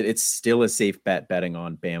think that it's still a safe betting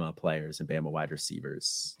on Bama players and Bama wide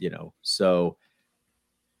receivers, so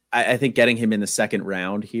I think getting him in the second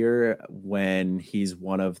round here when he's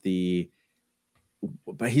but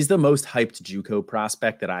he's the most hyped JUCO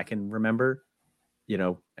prospect that I can remember,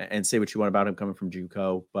 and say what you want about him coming from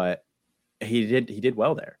JUCO, but he did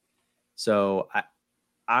well there. So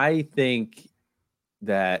I think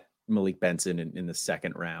that Malik Benson in the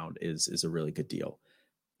second round is a really good deal.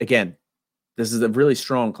 Again, this is a really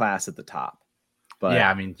strong class at the top. But yeah,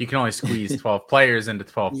 I mean, you can only squeeze 12 players into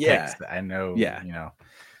 12 picks. I know,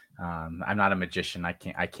 I'm not a magician. I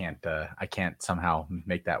can't somehow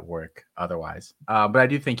make that work otherwise. But I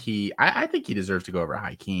do think I think he deserves to go over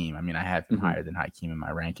Hakeem. I mean, I have him higher than Hakeem in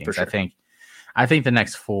my rankings. Sure. I think the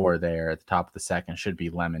next four there at the top of the second should be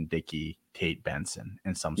Lemon, Dickey, Tate, Benson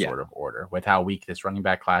in some sort of order. With how weak this running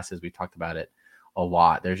back class is, we talked about it a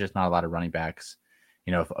lot. There's just not a lot of running backs.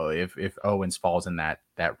 If Owens falls in that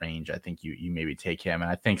range, I think you maybe take him.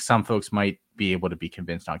 And I think some folks might be able to be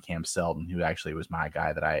convinced on Cam Seldon, who actually was my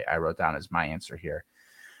guy that I wrote down as my answer here.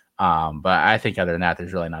 But I think other than that,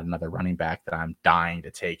 there's really not another running back that I'm dying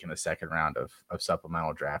to take in the second round of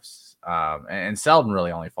supplemental drafts. And Seldon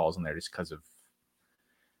really only falls in there just because of,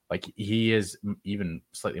 he is even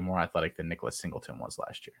slightly more athletic than Nicholas Singleton was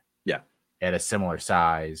last year. Yeah. At a similar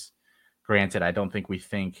size. Granted, I don't think we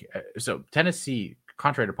think so. Tennessee,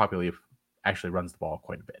 contrary to popular belief, actually runs the ball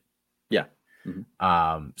quite a bit. Yeah.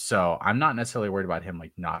 Mm-hmm. So I'm not necessarily worried about him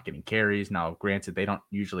not getting carries. Now, granted, they don't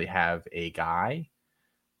usually have a guy,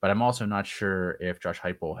 but I'm also not sure if Josh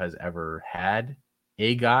Heupel has ever had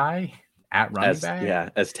a guy at running back. Yeah,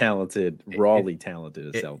 as talented, rawly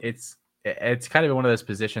talented as Seldon. It's kind of one of those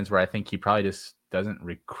positions where I think he probably just doesn't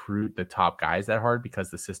recruit the top guys that hard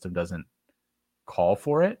because the system doesn't call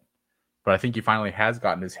for it. But I think he finally has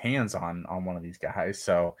gotten his hands on one of these guys.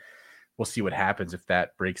 So we'll see what happens if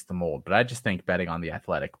that breaks the mold. But I just think betting on the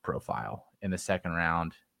athletic profile in the second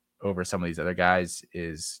round over some of these other guys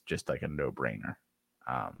is just like a no-brainer.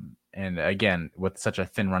 And again, with such a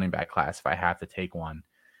thin running back class, if I have to take one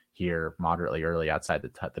here moderately early outside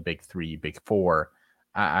the big three, big four,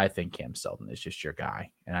 I think Cam Seldon is just your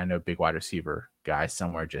guy. And I know big wide receiver guy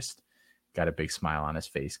somewhere just got a big smile on his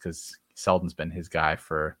face because Seldon's been his guy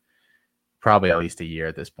for probably at least a year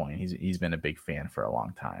at this point. He's been a big fan for a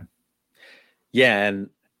long time. Yeah,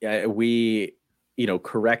 and we,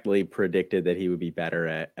 correctly predicted that he would be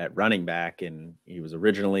better at running back, and he was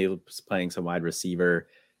originally playing some wide receiver,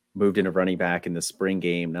 moved into running back in the spring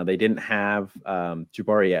game. Now they didn't have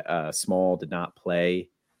Jabari Small did not play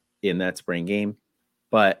in that spring game,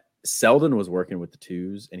 but Selden was working with the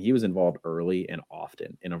twos, and he was involved early and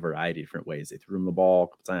often in a variety of different ways. They threw him the ball a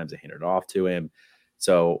couple times, they handed it off to him.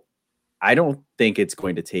 So I don't think it's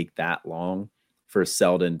going to take that long for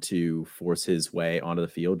Selden to force his way onto the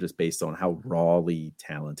field just based on how rawly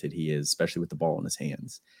talented he is, especially with the ball in his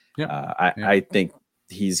hands. I think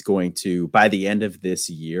he's going to, by the end of this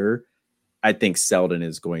year, I think Selden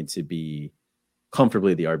is going to be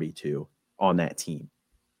comfortably the RB2 on that team.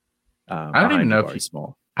 I don't even know if he's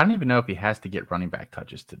small. I don't even know if he has to get running back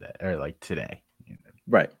touches today or today.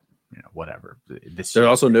 Right. Whatever. There's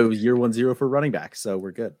also no year 1-0 for running back, so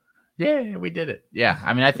we're good. Yeah, we did it. Yeah,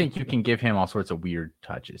 I mean, I think you can give him all sorts of weird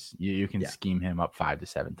touches. You can scheme him up 5 to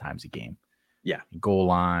 7 times a game. Yeah, goal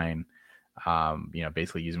line.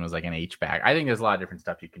 Basically use him as like an H-back. I think there's a lot of different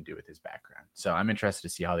stuff you can do with his background. So I'm interested to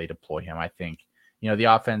see how they deploy him. I think the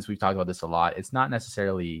offense. We've talked about this a lot. It's not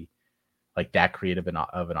necessarily like that creative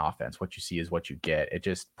of an offense. What you see is what you get. It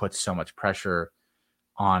just puts so much pressure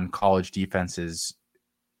on college defenses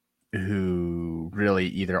who really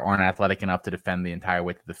either aren't athletic enough to defend the entire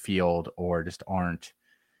width of the field or just aren't.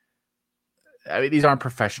 I mean, these aren't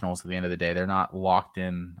professionals at the end of the day. They're not locked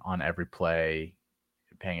in on every play,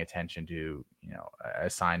 paying attention to,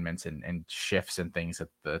 assignments and shifts and things at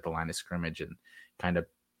the line of scrimmage and kind of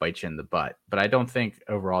bite you in the butt. But I don't think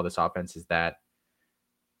overall this offense is that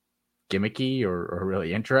gimmicky or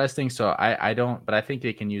really interesting. So I don't, but I think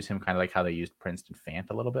they can use him kind of like how they used Princeton Fant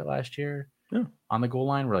a little bit last year on the goal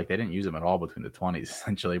line, where like they didn't use him at all between the 20s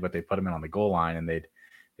essentially, but they put him in on the goal line and they'd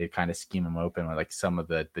kind of scheme him open with like some of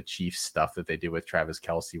the Chiefs stuff that they do with Travis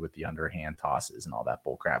Kelce with the underhand tosses and all that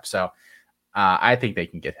bull crap. So I think they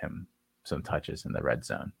can get him some touches in the red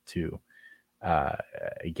zone to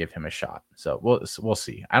give him a shot. So we'll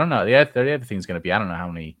see. I don't know. The other thing is going to be, I don't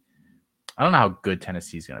know how good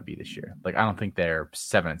Tennessee is going to be this year. Like, I don't think they're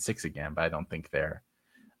 7-6 again, but I don't think they're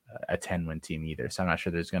a 10-win team either. So I'm not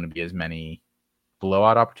sure there's going to be as many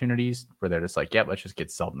blowout opportunities where they're just like, let's just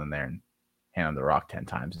get Selden in there and hand him the rock 10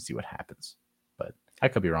 times and see what happens. But I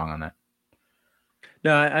could be wrong on that.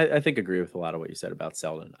 No, I think agree with a lot of what you said about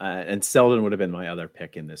Selden. And Selden would have been my other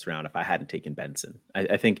pick in this round if I hadn't taken Benson.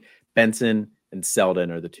 I think Benson and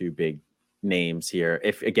Selden are the two big names here.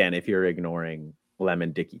 If you're ignoring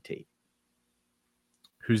Lemon Dickey Tate.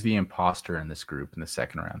 Who's the imposter in this group in the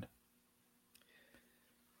second round?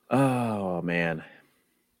 Oh, man.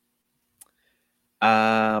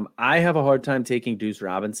 I have a hard time taking Deuce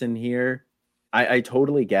Robinson here. I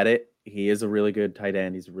totally get it. He is a really good tight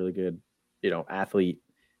end. He's a really good, athlete.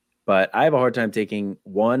 But I have a hard time taking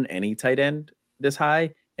one, any tight end this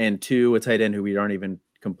high, and two, a tight end who we aren't even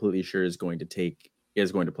completely sure is going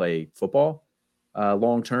to play football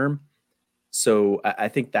long term. So I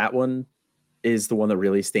think that one is the one that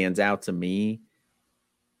really stands out to me.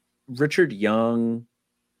 Richard Young,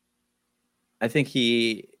 I think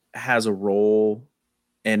he has a role,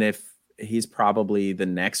 and if he's probably the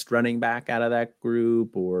next running back out of that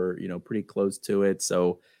group or, pretty close to it.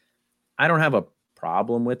 So I don't have a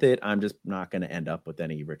problem with it. I'm just not going to end up with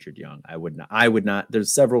any Richard Young. I would not.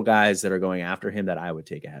 There's several guys that are going after him that I would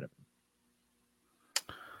take ahead of him.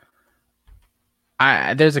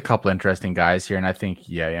 There's a couple interesting guys here, and I think,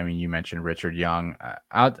 you mentioned Richard Young.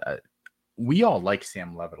 We all like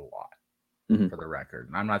Sam Levitt a lot, for the record.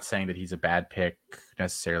 And I'm not saying that he's a bad pick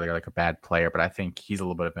necessarily or like a bad player, but I think he's a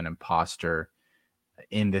little bit of an imposter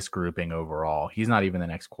in this grouping overall. He's not even the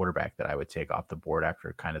next quarterback that I would take off the board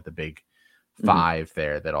after kind of the big five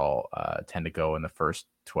there that all tend to go in the first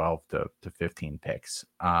 12 to 15 picks.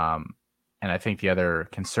 And I think the other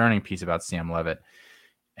concerning piece about Sam Levitt,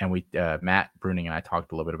 and Matt Bruning and I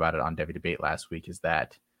talked a little bit about it on Devy Debate last week, is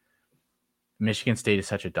that Michigan State is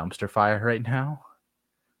such a dumpster fire right now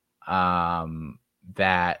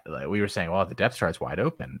that we were saying, well, the depth chart's wide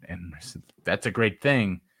open, and that's a great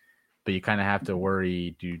thing, but you kind of have to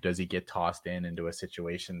worry, does he get tossed into a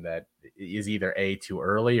situation that is either A, too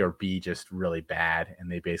early, or B, just really bad, and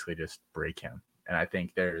they basically just break him. And I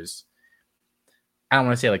think there's, I don't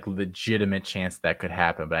want to say like legitimate chance that could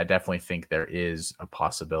happen, but I definitely think there is a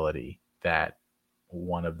possibility that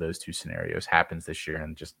one of those two scenarios happens this year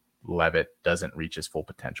and just Levitt doesn't reach his full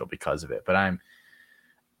potential because of it. But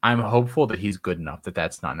I'm hopeful that he's good enough that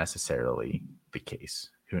that's not necessarily the case.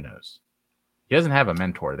 Who knows? He doesn't have a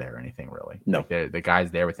mentor there or anything really. No, like the guys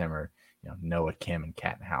there with him are Noah Kim and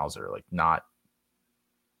Cat Hauser, like not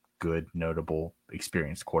good, notable,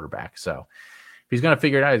 experienced quarterback. So if he's going to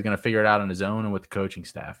figure it out, he's going to figure it out on his own and with the coaching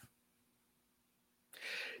staff.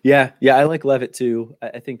 Yeah, I like Levitt too.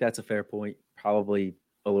 I think that's a fair point. Probably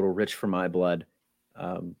a little rich for my blood.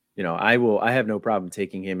 I have no problem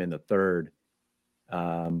taking him in the third.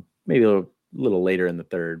 Maybe a little later in the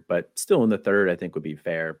third, but still in the third, I think would be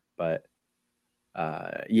fair. But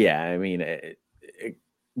I mean,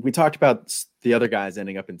 we talked about the other guys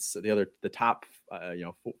ending up in the top,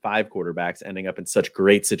 5 quarterbacks ending up in such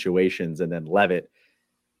great situations, and then Levitt,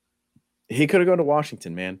 he could have gone to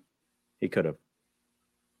Washington, man. He could have.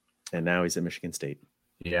 And now he's at Michigan State.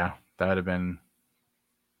 Yeah, that would have been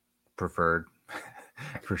preferred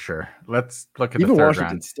for sure. Let's look at even the third Washington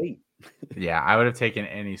round. State. Yeah, I would have taken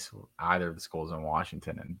either of the schools in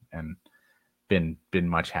Washington and been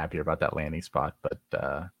much happier about that landing spot. But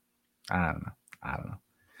I don't know.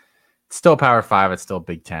 It's still Power 5. It's still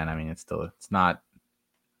Big Ten. I mean, it's not.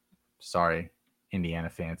 Sorry, Indiana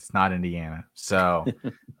fans. It's not Indiana. So,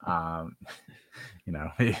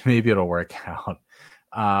 maybe it'll work out.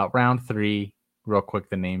 Round 3, real quick,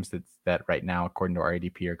 the names that right now, according to our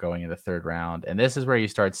ADP, are going in the third round. And this is where you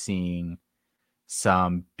start seeing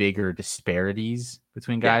some bigger disparities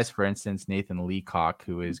between guys. Yes. For instance, Nathan Leacock,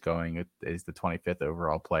 who is the 25th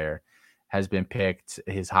overall player, has been picked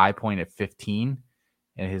his high point at 15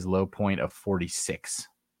 and his low point of 46.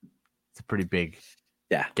 It's a pretty big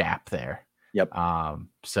gap there. Yep.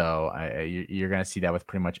 So you're going to see that with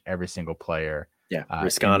pretty much every single player. Yeah,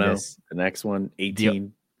 Riscano, the next one,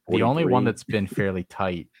 18. The only one that's been fairly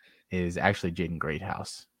tight is actually Jaden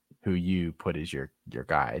Greathouse, who you put as your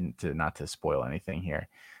guy, not to spoil anything here.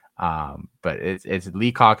 But it's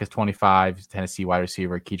Leacock is 25, Tennessee wide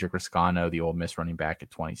receiver, Kedrick Riscano, the Ole Miss running back,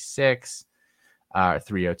 at 26,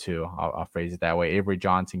 302. I'll phrase it that way. Avery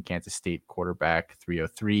Johnson, Kansas State quarterback,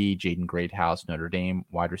 303. Jaden Greathouse, Notre Dame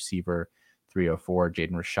wide receiver, 304.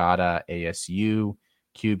 Jaden Rashada, ASU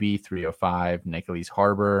QB, 305. Nicholas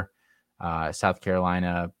Harbor, South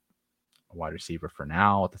Carolina wide receiver for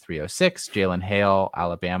now at the 306. Jalen Hale,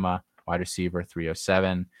 Alabama wide receiver,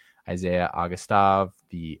 307. Isaiah Augustave,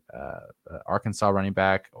 the Arkansas running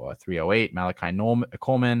back, 308. Malachi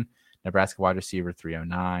Coleman, Nebraska wide receiver,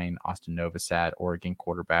 309. Austin Novosad, Oregon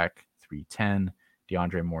quarterback, 310.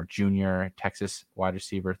 DeAndre Moore Jr., Texas wide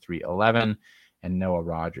receiver, 311. And Noah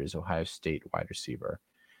Rogers, Ohio State wide receiver,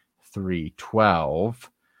 312.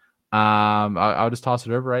 I'll just toss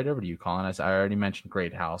it right over to you, Colin. I already mentioned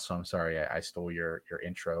Greathouse, so I'm sorry I stole your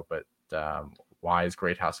intro, but why is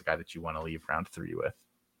Greathouse a guy that you want to leave round 3 with?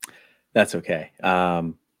 That's okay.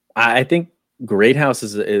 I think Greathouse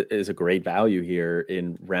is a great value here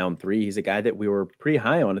in round 3. He's a guy that we were pretty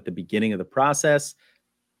high on at the beginning of the process.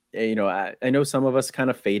 I know some of us kind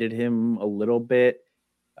of faded him a little bit.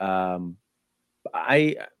 There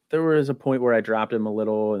was a point where I dropped him a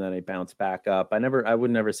little and then I bounced back up. I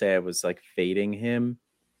would never say I was like fading him,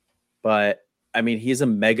 but I mean, he's a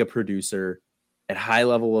mega producer at high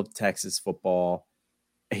level of Texas football.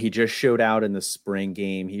 He just showed out in the spring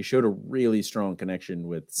game. He showed a really strong connection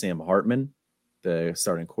with Sam Hartman, the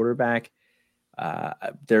starting quarterback.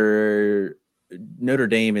 Notre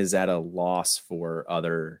Dame is at a loss for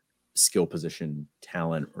other skill position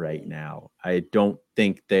talent right now. I don't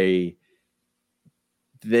think their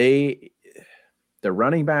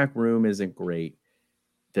running back room isn't great.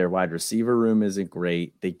 Their wide receiver room isn't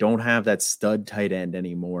great. They don't have that stud tight end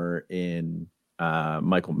anymore in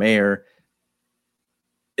Michael Mayer.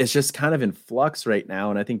 It's just kind of in flux right now.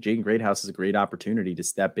 And I think Jaden Greathouse is a great opportunity to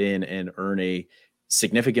step in and earn a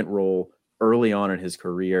significant role early on in his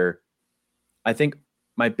career. I think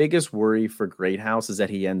my biggest worry for Greathouse is that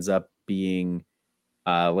he ends up being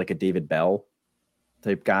like a David Bell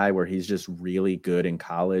type guy where he's just really good in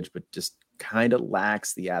college, but just kind of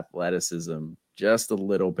lacks the athleticism just a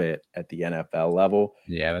little bit at the NFL level.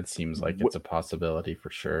 Yeah, that seems like it's a possibility for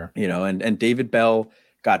sure. And David Bell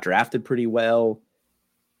got drafted pretty well.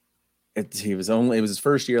 It was his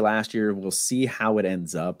first year last year. We'll see how it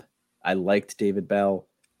ends up. I liked David Bell.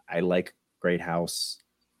 I like Greathouse.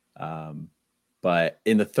 But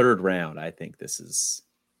in the third round, I think this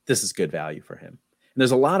is good value for him. And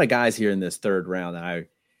there's a lot of guys here in this third round that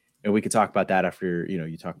and we could talk about that after,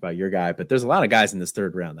 you talk about your guy, but there's a lot of guys in this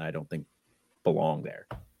third round that I don't think belong there.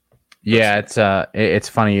 Yeah, it's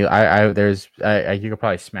funny. You could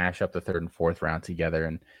probably smash up the third and fourth round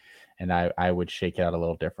together, and I would shake it out a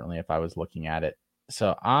little differently if I was looking at it.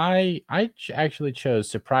 So I actually chose,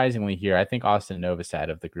 surprisingly here, I think Austin Novosad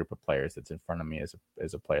of the group of players that's in front of me is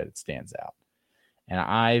a player that stands out. And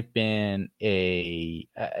I've been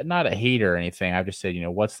not a hater or anything. I've just said,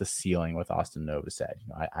 what's the ceiling with Austin Novosad?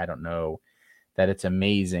 I don't know that it's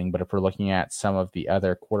amazing, but if we're looking at some of the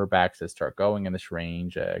other quarterbacks that start going in this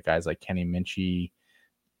range, guys like Kenny Minchie,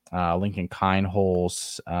 Lincoln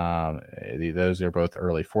Kineholes, those are both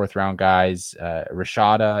early 4th round guys.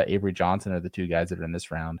 Rashada, Avery Johnson are the 2 guys that are in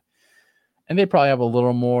this round. And they probably have a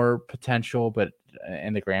little more potential, but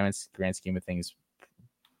in the grand scheme of things,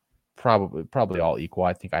 probably all equal.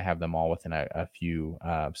 I think I have them all within a few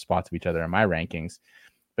spots of each other in my rankings.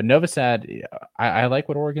 But Novosad, I like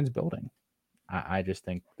what Oregon's building. I just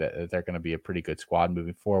think that they're going to be a pretty good squad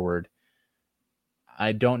moving forward.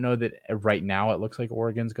 I don't know that right now it looks like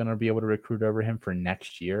Oregon's going to be able to recruit over him for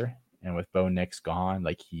next year. And with Bo Nix gone,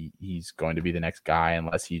 like he's going to be the next guy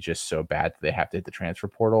unless he's just so bad that they have to hit the transfer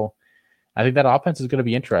portal. I think that offense is going to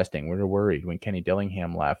be interesting. We're worried when Kenny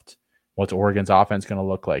Dillingham left. What's Oregon's offense going to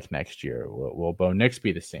look like next year? Will Bo Nix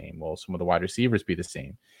be the same? Will some of the wide receivers be the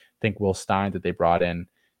same? I think Will Stein that they brought in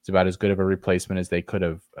is about as good of a replacement as they could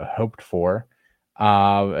have hoped for,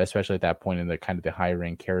 especially at that point in the kind of the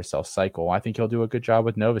hiring carousel cycle. I think he'll do a good job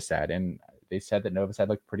with Novosad, and they said that Novosad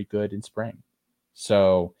looked pretty good in spring.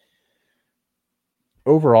 So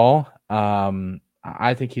overall,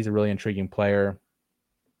 I think he's a really intriguing player.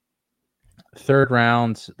 3rd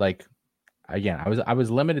round, like, again, I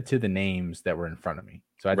was limited to the names that were in front of me.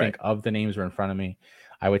 So I think of the names were in front of me,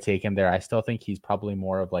 I would take him there. I still think he's probably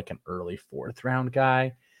more of like an early 4th round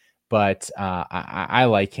guy, but I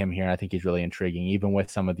like him here. I think he's really intriguing, even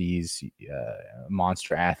with some of these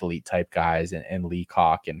monster athlete type guys and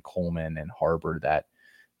Leacock and Coleman and Harbor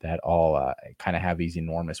that all kind of have these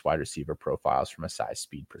enormous wide receiver profiles from a size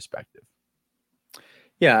speed perspective.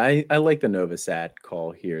 Yeah, I like the Novosad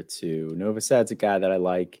call here too. Novosad's a guy that I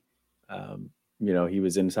like. He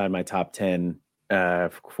was inside my top 10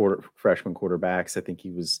 freshman quarterbacks. I think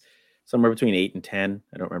he was somewhere between 8 and 10.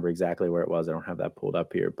 I don't remember exactly where it was. I don't have that pulled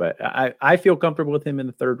up here, but I feel comfortable with him in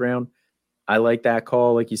the 3rd round. I like that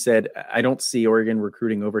call. Like you said, I don't see Oregon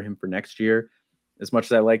recruiting over him for next year. As much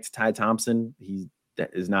as I liked Ty Thompson, he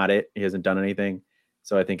is not it. He hasn't done anything.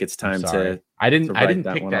 So I think it's time to. I didn't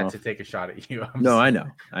pick that to take a shot at you. No, I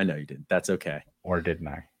know you did. That's okay. Or didn't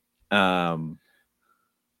I?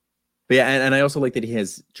 But yeah, and I also like that he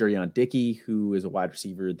has Jurion Dickey, who is a wide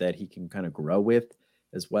receiver that he can kind of grow with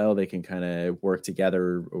as well. They can kind of work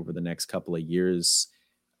together over the next couple of years.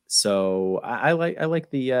 So I like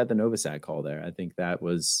the Novosad call there. I think that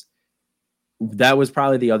was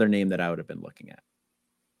probably the other name that I would have been looking at.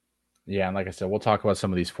 Yeah, and like I said, we'll talk about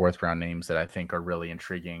some of these 4th round names that I think are really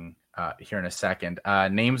intriguing here in a second.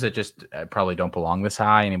 Names that just probably don't belong this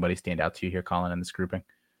high. Anybody stand out to you here, Colin, in this grouping?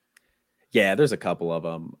 Yeah, there's a couple of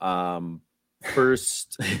them.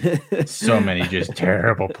 First, so many just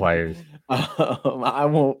terrible players. I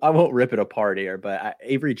won't rip it apart here, but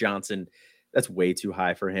Avery Johnson, that's way too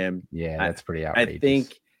high for him. Yeah, that's pretty outrageous. I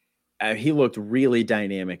think he looked really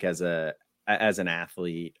dynamic as an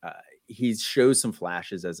athlete. He shows some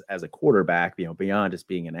flashes as a quarterback, beyond just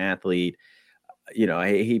being an athlete.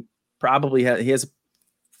 He probably has a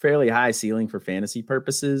fairly high ceiling for fantasy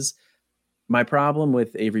purposes. My problem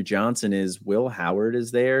with Avery Johnson is Will Howard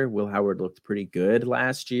is there. Will Howard looked pretty good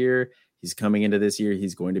last year. He's coming into this year.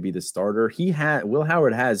 He's going to be the starter. Will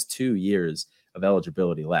Howard has 2 years of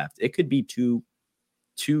eligibility left. It could be two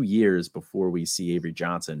years before we see Avery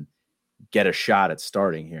Johnson get a shot at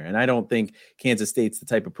starting here. And I don't think Kansas State's the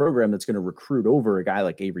type of program that's going to recruit over a guy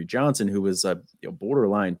like Avery Johnson, who was a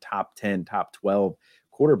borderline top 10, top 12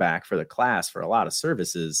 quarterback for the class for a lot of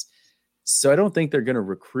services. So I don't think they're going to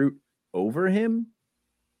recruit over him,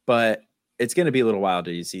 but it's going to be a little while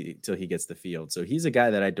till he gets the field. So he's a guy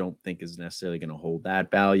that I don't think is necessarily going to hold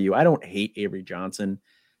that value. I don't hate Avery Johnson,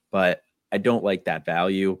 but I don't like that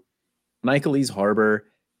value. Michael Harbor,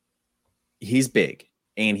 he's big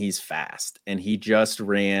and he's fast, and he just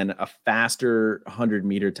ran a faster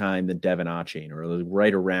 100-meter time than Devin Achane, or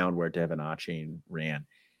right around where Devin Achane ran.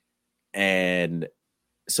 And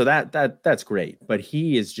so that's great, but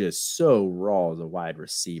he is just so raw as a wide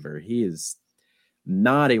receiver. He is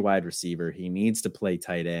not a wide receiver. He needs to play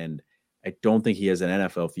tight end. I don't think he has an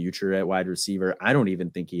NFL future at wide receiver. I don't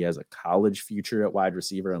even think he has a college future at wide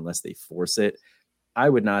receiver unless they force it. I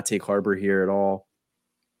would not take Harbor here at all.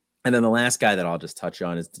 And then the last guy that I'll just touch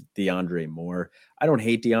on is DeAndre Moore. I don't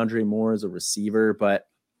hate DeAndre Moore as a receiver, but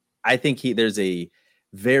I think there's a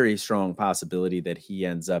very strong possibility that he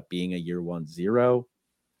ends up being a year 1-0.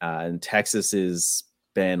 And Texas has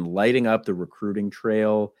been lighting up the recruiting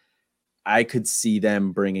trail. I could see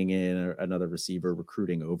them bringing in another receiver,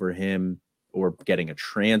 recruiting over him, or getting a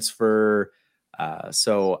transfer.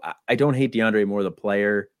 So I don't hate DeAndre Moore, the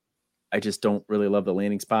player. I just don't really love the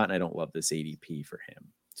landing spot, and I don't love this ADP for him.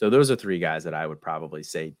 So those are three guys that I would probably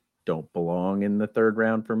say don't belong in the third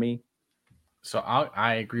round for me. So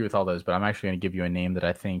I agree with all those, but I'm actually going to give you a name that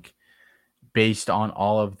I think, based on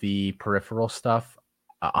all of the peripheral stuff,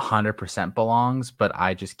 100% belongs, but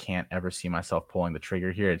I just can't ever see myself pulling the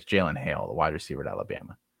trigger here. It's Jalen Hale, the wide receiver at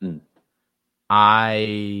Alabama. We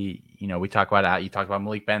talk about, you talk about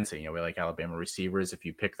Malik Benson. We like Alabama receivers. If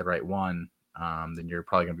you pick the right one, then you're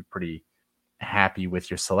probably going to be pretty happy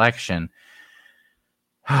with your selection.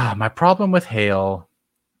 My problem with Hale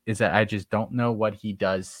is that I just don't know what he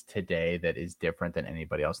does today that is different than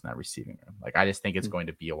anybody else in that receiving room. Like, I just think it's going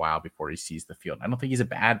to be a while before he sees the field. I don't think he's a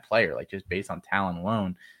bad player. Like, just based on talent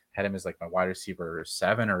alone, had him as like my wide receiver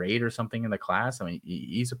 7 or 8 or something in the class. I mean,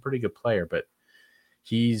 he's a pretty good player, but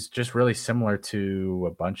he's just really similar to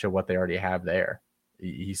a bunch of what they already have there.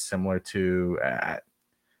 He's similar to, I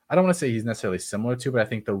don't want to say he's necessarily similar to, but I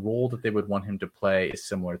think the role that they would want him to play is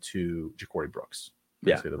similar to Ja'Cory Brooks.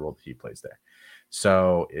 Basically, the role that he plays there.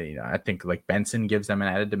 So, I think like Benson gives them an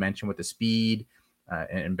added dimension with the speed,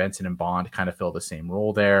 and Benson and Bond kind of fill the same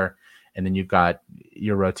role there. And then you've got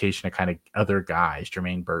your rotation of kind of other guys,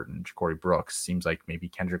 Jermaine Burton, Ja'Cory Brooks. Seems like maybe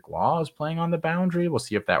Kendrick Law is playing on the boundary. We'll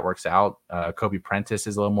see if that works out. Kobe Prentice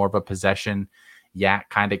is a little more of a possession yak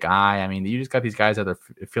kind of guy. I mean, you just got these guys that are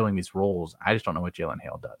filling these roles. I just don't know what Jalen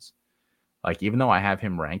Hale does. Like, even though I have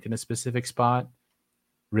him ranked in a specific spot,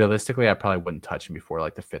 realistically, I probably wouldn't touch him before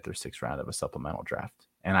like the 5th or 6th round of a supplemental draft.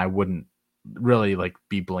 And I wouldn't really like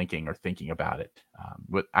be blinking or thinking about it.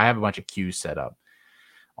 But I have a bunch of queues set up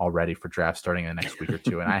already for drafts starting in the next week or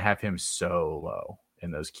two. And I have him so low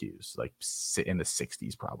in those queues, like in the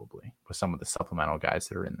 60s, probably, with some of the supplemental guys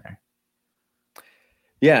that are in there.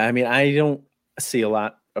 Yeah. I mean, I don't see a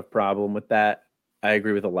lot of problem with that. I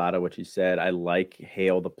agree with a lot of what you said. I like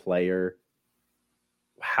Hale, the player.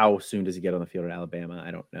 How soon does he get on the field at Alabama?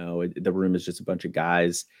 I don't know. The room is just a bunch of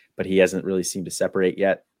guys, but he hasn't really seemed to separate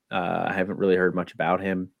yet. I haven't really heard much about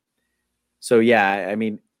him. So, yeah, I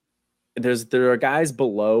mean, there are guys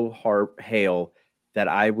below Hale that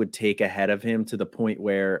I would take ahead of him to the point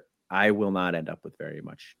where I will not end up with very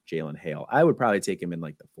much Jalen Hale. I would probably take him in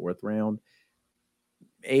like the 4th round,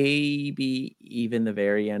 maybe even the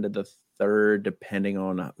very end of the 3rd, depending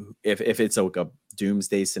on if it's like a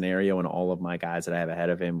doomsday scenario and all of my guys that I have ahead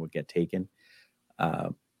of him would get taken.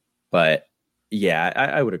 But yeah,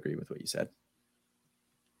 I would agree with what you said.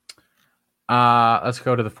 Let's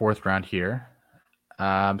go to the 4th round here.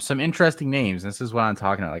 Some interesting names. This is what I'm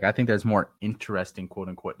talking about. Like, I think there's more interesting, quote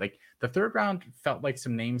unquote. Like, the 3rd round felt like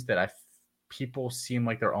some names that people seem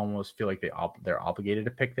like they're almost feel like they're obligated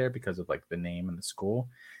to pick there because of like the name and the school.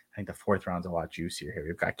 I think the 4th round's a lot juicier here.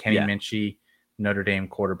 We've got Kenny Minchie, Notre Dame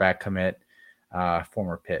quarterback commit,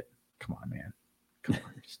 former Pitt. Come on, man. Come on.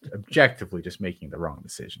 Objectively just making the wrong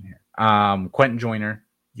decision here. Quentin Joyner,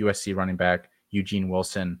 USC running back, Eugene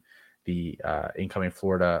Wilson, the incoming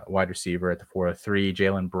Florida wide receiver at the 403,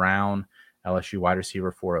 Jaylen Brown, LSU wide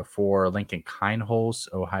receiver 404, Lincoln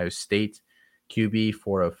Kienholz, Ohio State QB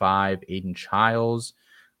 405, Aiden Childs,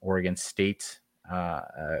 Oregon State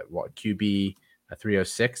QB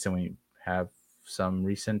 306, and we have some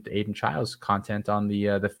recent Aiden Childs content on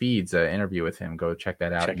the feeds, interview with him. Go check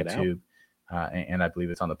that out on YouTube. And I believe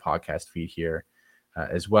it's on the podcast feed here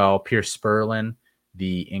as well. Pierce Spurlin,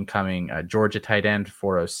 the incoming Georgia tight end,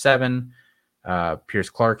 407. Pierce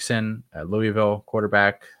Clarkson, Louisville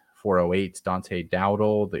quarterback, 408. Dante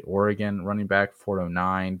Dowdle, the Oregon running back,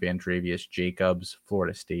 409. Vandrevius Jacobs,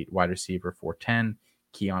 Florida State wide receiver, 410.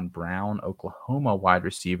 Keon Brown, Oklahoma wide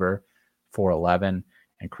receiver, 411.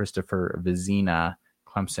 And Christopher Vizina,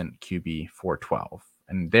 Clemson QB, 412.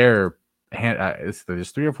 And there's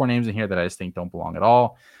 3 or 4 names in here that I just think don't belong at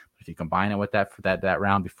all. If you combine it with that for that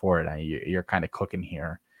round before it, you're kind of cooking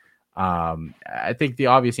here. I think the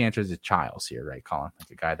obvious answer is Childs here, right, Colin?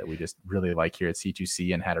 Like a guy that we just really like here at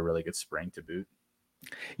C2C and had a really good spring to boot.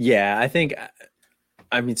 Yeah,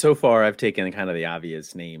 I mean, so far I've taken kind of the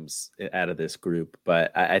obvious names out of this group,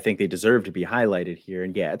 but I think they deserve to be highlighted here.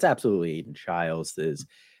 And yeah, it's absolutely Aiden Childs is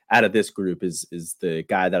out of this group is the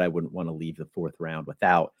guy that I wouldn't want to leave the 4th round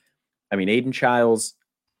without. I mean, Aiden Childs,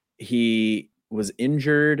 he was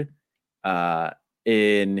injured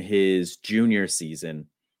in his junior season,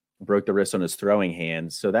 broke the wrist on his throwing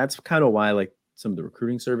hand. So that's kind of why like some of the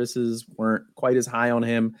recruiting services weren't quite as high on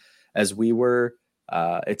him as we were.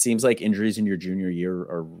 It seems like injuries in your junior year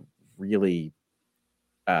are really,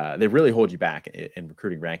 they really hold you back in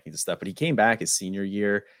recruiting rankings and stuff. But he came back his senior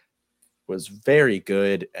year, was very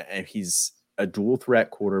good. And he's a dual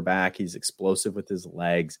threat quarterback. He's explosive with his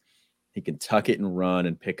legs. He can tuck it and run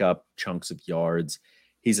and pick up chunks of yards.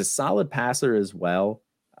 He's a solid passer as well.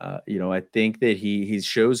 I think that he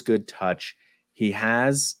shows good touch. He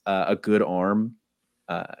has a good arm,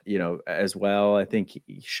 as well. I think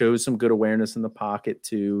he shows some good awareness in the pocket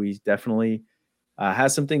too. He's definitely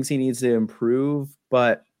has some things he needs to improve,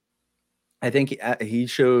 but I think he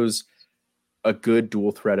shows a good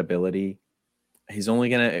dual threat ability. He's only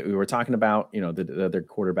we were talking about, the other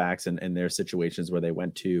quarterbacks and their situations where they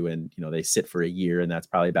went to, and, they sit for a year and that's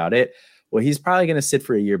probably about it. Well, he's probably going to sit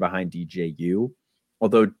for a year behind DJU.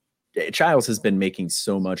 Although Childs has been making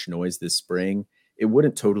so much noise this spring, it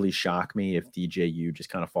wouldn't totally shock me if DJU just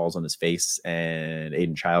kind of falls on his face and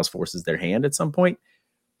Aiden Childs forces their hand at some point.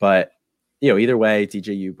 But, either way,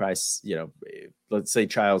 DJU probably, let's say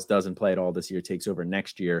Childs doesn't play at all this year, takes over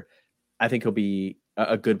next year. I think he'll be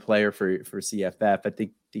a good player for CFF. I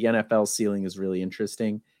think the NFL ceiling is really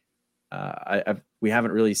interesting. We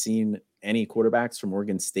haven't really seen any quarterbacks from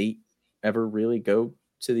Oregon State ever really go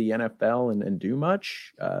to the NFL and do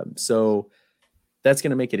much. So that's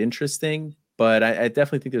going to make it interesting. But I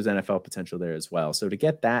definitely think there's NFL potential there as well. So to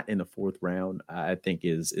get that in the 4th round, I think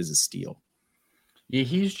is a steal. Yeah,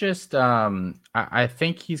 he's just I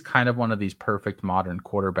think he's kind of one of these perfect modern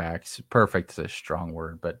quarterbacks. Perfect is a strong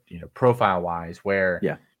word, but profile wise,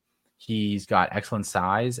 where he's got excellent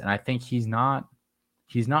size, and I think he's not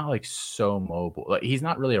like so mobile. Like, he's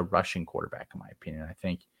not really a rushing quarterback, in my opinion. I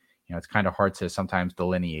think it's kind of hard to sometimes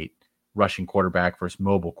delineate rushing quarterback versus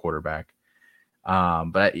mobile quarterback.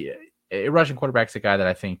 But a rushing quarterback's a guy that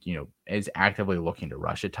I think, is actively looking to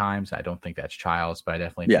rush at times. I don't think that's Childs, but I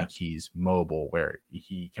definitely think he's mobile, where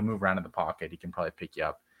he can move around in the pocket. He can probably pick you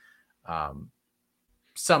up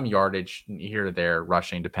some yardage here or there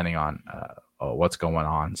rushing, depending on what's going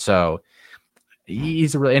on. So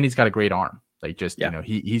he's got a great arm. Like, just,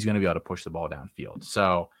 he's going to be able to push the ball downfield.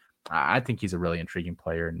 So I think he's a really intriguing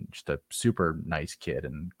player and just a super nice kid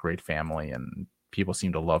and great family. And people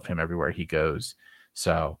seem to love him everywhere he goes.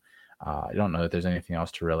 So I don't know that there's anything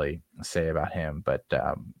else to really say about him, but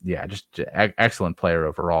just excellent player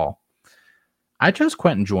overall. I chose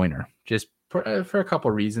Quentin Joyner just for a couple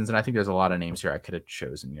of reasons, and I think there's a lot of names here I could have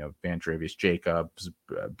chosen. Van Travius Jacobs,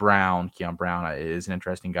 Keon Brown is an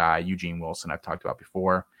interesting guy. Eugene Wilson I've talked about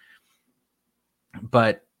before,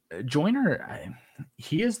 but Joyner,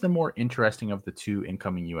 he is the more interesting of the two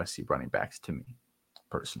incoming USC running backs to me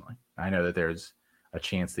personally. I know that there's a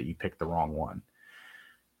chance that you picked the wrong one,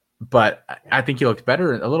 but I think he looked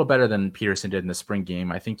a little better than Peterson did in the spring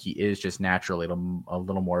game. I think he is just naturally a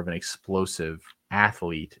little more of an explosive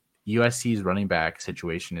athlete. USC's running back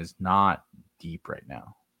situation is not deep right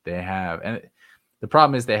now. And the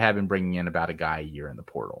problem is they have been bringing in about a guy a year in the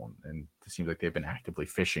portal, and it seems like they've been actively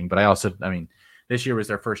fishing. But this year was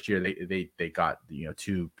their first year. They got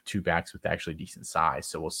two backs with actually decent size.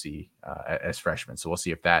 So we'll see as freshmen. So we'll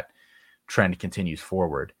see if that trend continues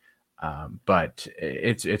forward. But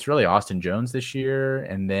it's really Austin Jones this year,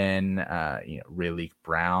 and then Raleek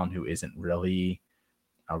Brown, who isn't really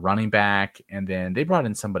a running back, and then they brought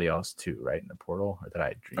in somebody else too, right, in the portal. Or did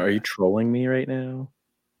I dream Are that? you trolling me right now?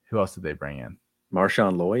 Who else did they bring in?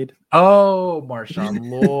 Marshawn Lloyd. Oh, Marshawn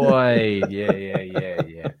Lloyd.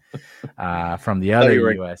 Yeah. From the other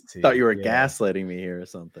USC. Thought you were gaslighting me here or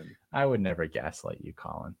something. I would never gaslight you,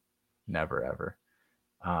 Colin. Never, ever.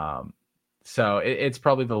 So it's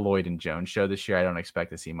probably the Lloyd and Jones show this year. I don't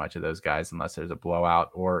expect to see much of those guys unless there's a blowout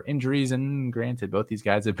or injuries. And granted, both these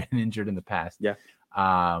guys have been injured in the past. Yeah.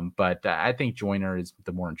 But I think Joyner is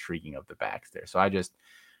the more intriguing of the backs there. So I just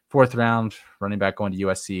 4th round running back going to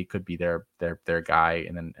USC could be their guy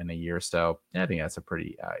in a year or so. And I think that's a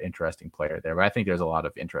pretty interesting player there. But I think there's a lot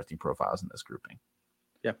of interesting profiles in this grouping.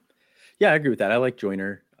 Yeah, I agree with that. I like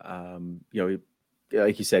Joyner.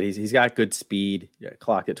 Like you said, he's got good speed,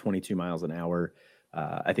 clocked at 22 miles an hour.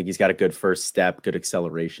 I think he's got a good first step, good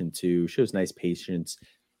acceleration too, shows nice patience.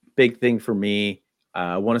 Big thing for me,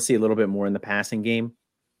 I want to see a little bit more in the passing game,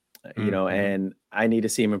 and I need to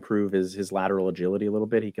see him improve his lateral agility a little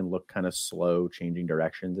bit. He can look kind of slow, changing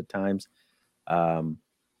directions at times.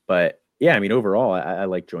 But yeah, overall, I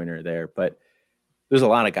like Joyner there, but there's a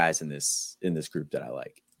lot of guys in this group that I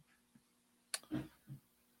like.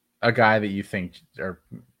 A guy that you think, or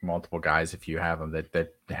multiple guys, if you have them,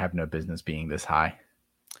 that have no business being this high?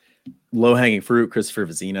 Low-hanging fruit, Christopher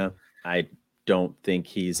Vezina. I don't think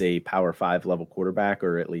he's a Power 5 level quarterback,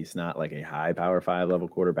 or at least not like a high Power 5 level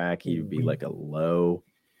quarterback. He would be like a low.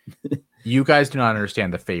 You guys do not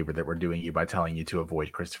understand the favor that we're doing you by telling you to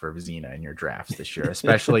avoid Christopher Vezina in your drafts this year,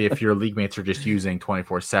 especially if your league mates are just using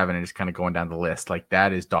 24/7 and just kind of going down the list. Like,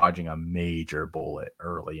 that is dodging a major bullet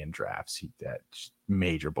early in drafts. That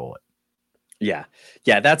major bullet. Yeah.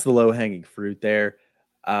 That's the low hanging fruit there.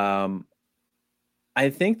 I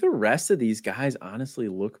think the rest of these guys honestly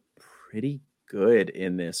look pretty good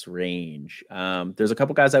in this range. There's a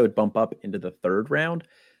couple guys I would bump up into the third round.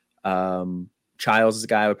 Childs is a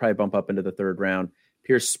guy I would probably bump up into the third round.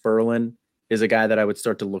 Pierce Sperlin is a guy that I would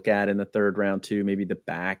start to look at in the third round too, maybe the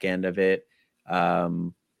back end of it.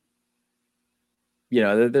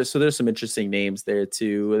 There's some interesting names there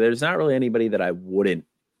too. There's not really anybody that I wouldn't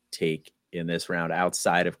take in this round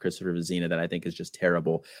outside of Christopher Vezina that I think is just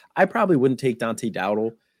terrible. I probably wouldn't take Dante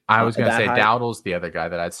Dowdle. I was going to say Dowdle's the other guy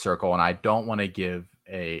that I'd circle, and I don't want to give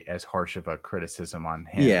as harsh of a criticism on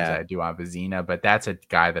him as I do on Vezina, but that's a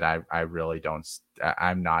guy that I really don't.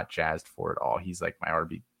 I'm not jazzed for at all. He's like my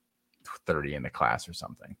RB 30 in the class or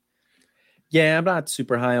something. Yeah, I'm not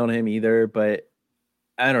super high on him either, but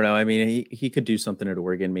I don't know. I mean, he could do something at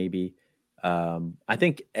Oregon maybe. I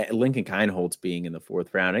think Lincoln Kienholz being in the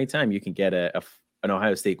fourth round, anytime you can get an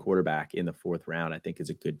Ohio State quarterback in the fourth round, I think is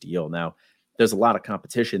a good deal. Now, there's a lot of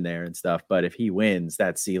competition there and stuff, but if he wins,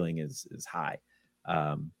 that ceiling is high.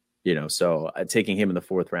 So taking him in the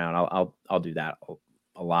fourth round, I'll do that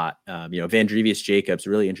a lot. Vandrevius Jacobs,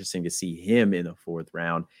 really interesting to see him in the fourth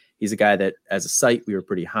round. He's a guy that, as a site, we were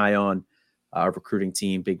pretty high on. Our recruiting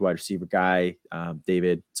team, big wide receiver guy,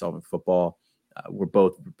 David, Solving Football. We're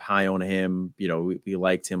both high on him. We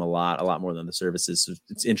liked him a lot more than the services. So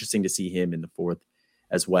it's interesting to see him in the fourth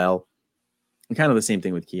as well. And kind of the same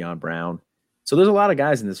thing with Keon Brown. So there's a lot of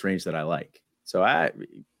guys in this range that I like. So like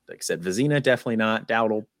I said, Vezina, definitely not.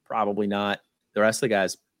 Dowdle, probably not. The rest of the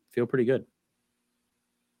guys feel pretty good.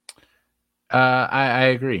 I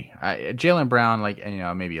agree. Jaylen Brown,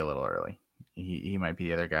 maybe a little early. He might be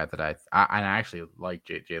the other guy that I actually like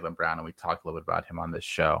Jaylen Brown, and we talked a little bit about him on this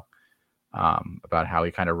show, about how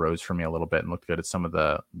he kind of rose for me a little bit and looked good at some of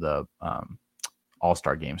the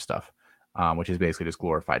All-Star game stuff, which is basically just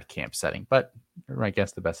glorified camp setting. But I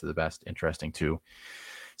guess the best of the best. Interesting to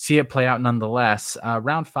see it play out nonetheless.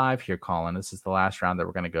 Round 5 here, Colin. This is the last round that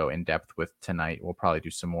we're going to go in depth with tonight. We'll probably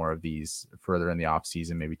do some more of these further in the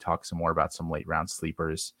offseason, maybe talk some more about some late round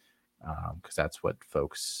sleepers, because that's what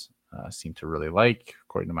folks seem to really like,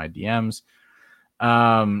 according to my DMs.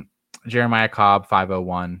 Jeremiah Cobb,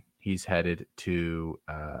 501. He's headed to,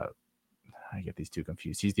 I get these two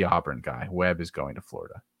confused. He's the Auburn guy. Webb is going to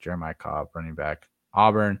Florida. Jeremiah Cobb, running back,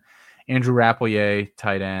 Auburn. Andrew Rappelier,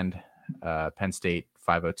 tight end, Penn State,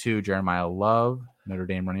 502. Jeremiah Love, Notre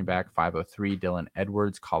Dame running back, 503. Dylan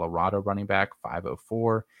Edwards, Colorado running back,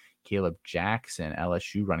 504. Caleb Jackson,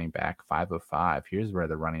 LSU running back, 505. Here's where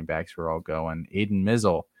the running backs were all going. Aiden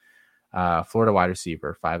Mizzle, Florida wide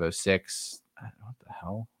receiver, 506. What the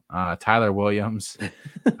hell? Tyler Williams.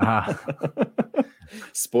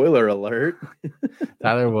 Spoiler alert.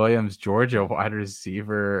 Tyler Williams, Georgia wide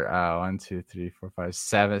receiver, 1, 2, 3, 4, 5,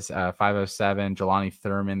 7, 507. Jelani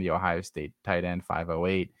Thurman, the Ohio State tight end,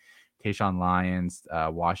 508. Tayshawn Lyons,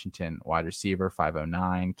 Washington wide receiver,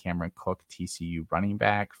 509. Cameron Cook, TCU running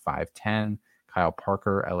back, 510. Kyle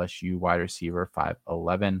Parker, LSU wide receiver,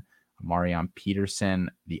 511. Marion Peterson,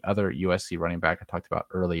 the other USC running back I talked about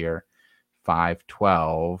earlier,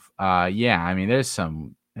 512.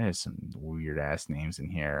 There's some weird ass names in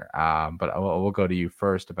here. But we'll go to you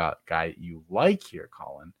first about guy you like here,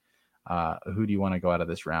 Colin. Who do you want to go out of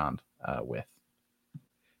this round with?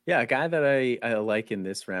 Yeah, a guy that I like in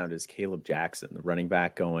this round is Caleb Jackson, the running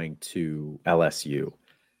back going to LSU.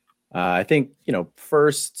 I think,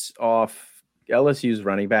 first off, LSU's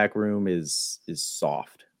running back room is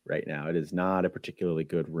soft right now. It is not a particularly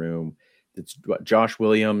good room. It's Josh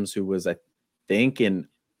Williams, who was, I want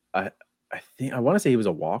to say he was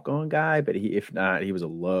a walk-on guy, but if not, he was a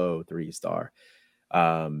low 3-star.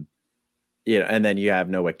 And then you have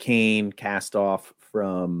Noah Kane, cast off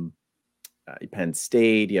from Penn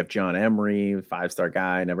State. You have John Emery, 5-star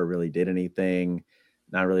guy, never really did anything.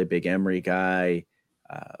 Not really a big Emery guy.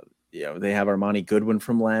 They have Armani Goodwin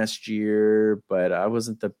from last year, but I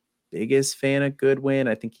wasn't the biggest fan of Goodwin.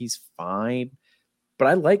 I think he's fine, but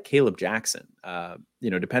I like Caleb Jackson.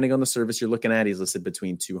 Depending on the service you're looking at, he's listed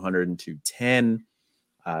between 200 and 210.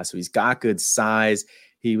 So he's got good size.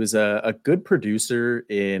 He was a good producer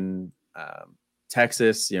in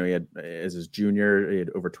Texas. He had, as his junior, he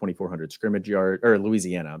had over 2,400 scrimmage yards, or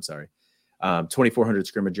Louisiana, I'm sorry. 2,400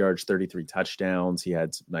 scrimmage yards, 33 touchdowns. He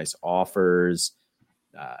had some nice offers.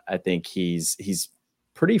 I think he's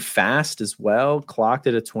pretty fast as well, clocked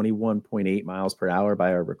at a 21.8 miles per hour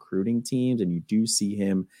by our recruiting teams. And you do see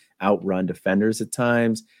him outrun defenders at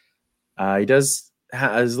times. He is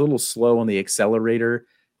a little slow on the accelerator,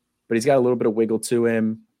 but he's got a little bit of wiggle to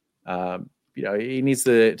him. He needs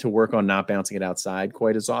to work on not bouncing it outside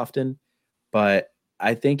quite as often. but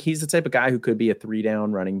I think he's the type of guy who could be a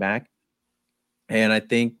 3-down running back. And I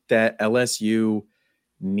think that LSU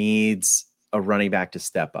needs a running back to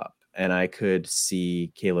step up. And I could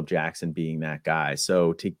see Caleb Jackson being that guy.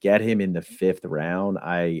 So to get him in the 5th round,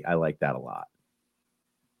 I like that a lot.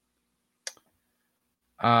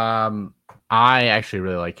 I actually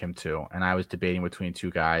really like him too. And I was debating between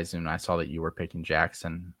two guys, and I saw that you were picking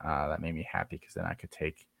Jackson. That made me happy because then I could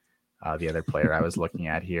take the other player I was looking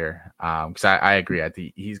at here. Because I agree. I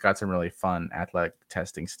think he's got some really fun athletic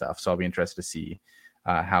testing stuff. So I'll be interested to see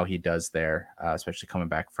how he does there, especially coming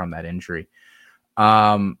back from that injury.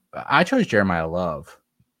 I chose Jeremiah Love,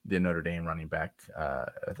 the Notre Dame running back,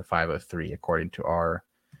 at the 503, according to our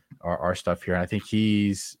stuff here. And I think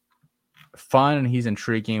he's fun and he's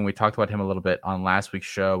intriguing. We talked about him a little bit on last week's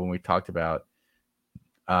show when we talked about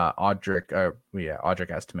Audric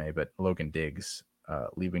Estime, but Logan Diggs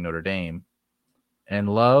leaving Notre Dame. And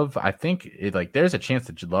Love, I think there's a chance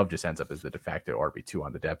that Love just ends up as the de facto RB2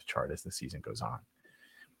 on the depth chart as the season goes on.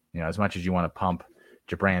 As much as you want to pump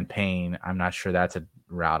Jabran Payne, I'm not sure that's a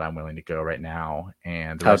route I'm willing to go right now.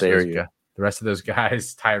 And the rest of those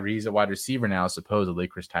guys, Tyree's a wide receiver now, supposedly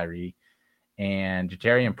Chris Tyree, and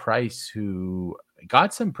Jatarian Price, who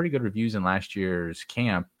got some pretty good reviews in last year's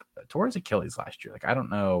camp, towards Achilles last year. I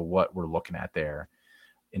don't know what we're looking at there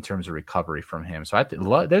in terms of recovery from him. So I think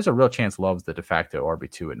there's a real chance Love's the de facto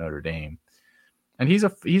RB2 at Notre Dame. And he's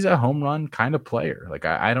a home run kind of player.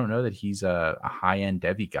 I don't know that he's a high-end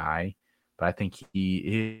Devy guy, but I think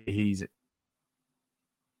he's a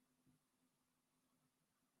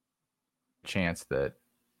chance that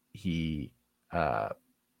he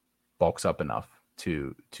bulks up enough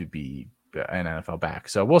to be an NFL back.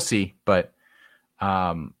 So we'll see. But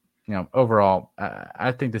overall,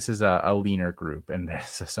 I think this is a leaner group, and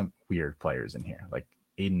there's some weird players in here, like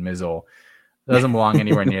Aiden Mizzle. Doesn't belong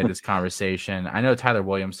anywhere near this conversation. I know Tyler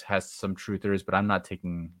Williams has some truthers, but I'm not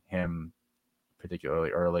taking him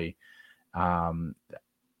particularly early.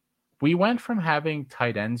 We went from having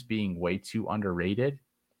tight ends being way too underrated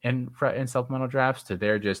in supplemental drafts to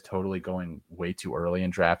they're just totally going way too early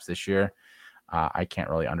in drafts this year. I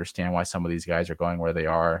can't really understand why some of these guys are going where they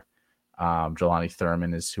are. Jelani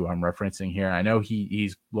Thurman is who I'm referencing here. I know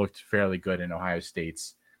he's looked fairly good in Ohio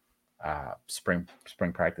State's spring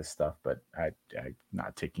practice stuff, but I'm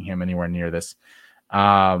not taking him anywhere near this.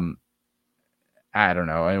 I don't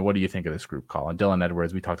know. I mean, what do you think of this group, Colin? Dylan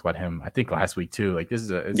Edwards, we talked about him, I think, last week too. This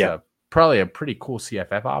is probably a pretty cool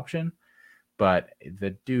CFF option, but the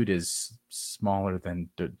dude is smaller than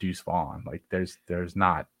Deuce Vaughn. There's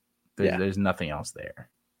nothing else there.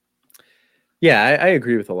 Yeah, I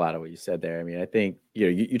agree with a lot of what you said there. I mean, I think,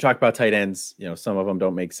 you talk about tight ends, some of them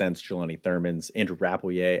don't make sense. Jelani Thurman's, Andrew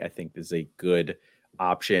Rappelier, I think is a good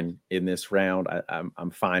option in this round.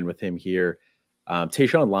 I'm fine with him here.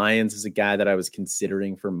 Tayshaun Lyons is a guy that I was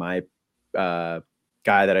considering for my guy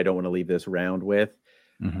that I don't want to leave this round with,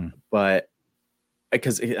 but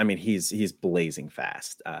because he's blazing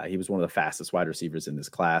fast. He was one of the fastest wide receivers in this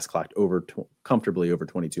class, clocked comfortably over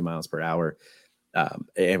 22 miles per hour.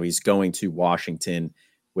 And he's going to Washington,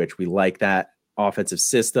 which we like that offensive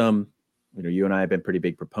system. You and I have been pretty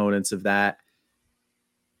big proponents of that.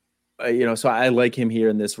 So I like him here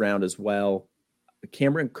in this round as well.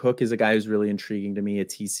 Cameron Cook is a guy who's really intriguing to me at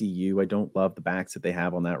TCU. I don't love the backs that they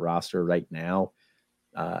have on that roster right now.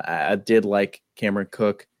 I did like Cameron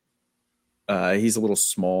Cook. He's a little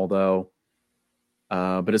small though.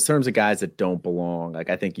 But in terms of guys that don't belong,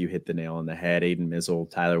 I think you hit the nail on the head. Aiden Mizzle,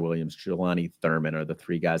 Tyler Williams, Jelani Thurman are the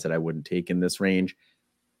three guys that I wouldn't take in this range.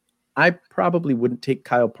 I probably wouldn't take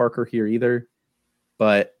Kyle Parker here either,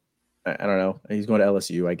 but I don't know. He's going to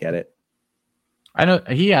LSU. I get it. I know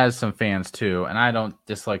he has some fans too, and I don't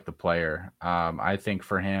dislike the player. I think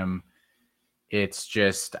for him, it's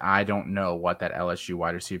just I don't know what that LSU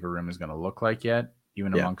wide receiver room is going to look like yet,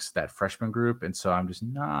 even amongst that freshman group. And so I'm just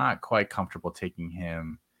not quite comfortable taking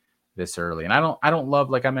him this early. And I don't love,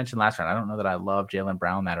 like I mentioned last round, I don't know that I love Jaylen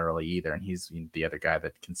Brown that early either. And he's the other guy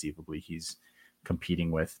that conceivably he's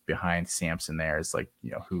competing with behind Sampson there is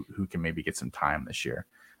who can maybe get some time this year.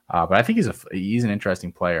 But I think he's an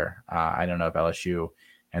interesting player. I don't know if LSU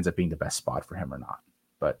ends up being the best spot for him or not,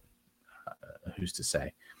 but who's to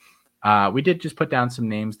say? We did just put down some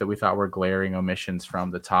names that we thought were glaring omissions from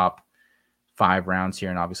the top 5 rounds here.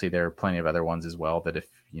 And obviously there are plenty of other ones as well that if,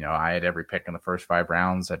 I had every pick in the first 5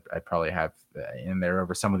 rounds, I'd probably have in there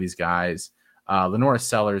over some of these guys. Lenora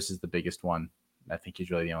Sellers is the biggest one. I think he's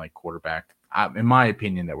really the only quarterback, in my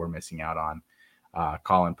opinion, that we're missing out on.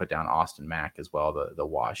 Colin put down Austin Mack as well, the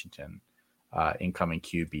Washington incoming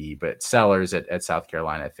QB, but Sellers at South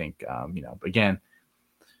Carolina, I think, again,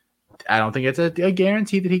 I don't think it's a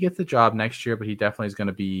guarantee that he gets the job next year, but he definitely is going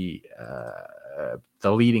to be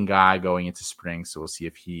the leading guy going into spring. So we'll see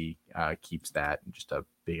if he keeps that. Just a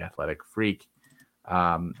big athletic freak.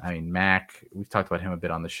 I mean, Mac, we've talked about him a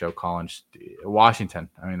bit on the show, Colin. Washington.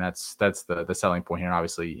 I mean, that's the selling point here.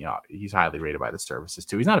 Obviously, you know, he's highly rated by the services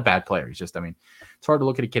too. He's not a bad player. He's just, I mean, it's hard to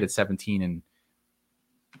look at a kid at 17 and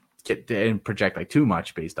project like too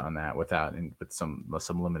much based on that with some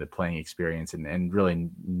limited playing experience and really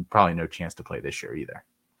probably no chance to play this year either.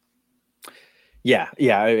 Yeah.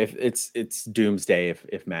 If it's doomsday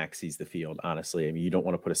if Max sees the field, honestly. I mean, you don't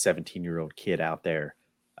want to put a 17-year-old kid out there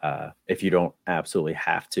if you don't absolutely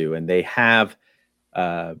have to. And they have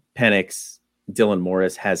Penix, Dylan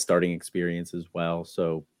Morris has starting experience as well.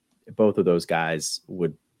 So both of those guys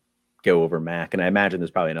would go over Mac. And I imagine there's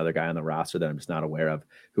probably another guy on the roster that I'm just not aware of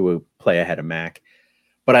who will play ahead of Mac.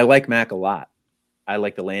 But I like Mac a lot. I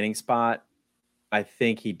like the landing spot. I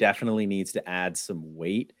think he definitely needs to add some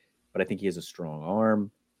weight, but I think he has a strong arm.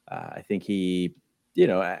 I think he,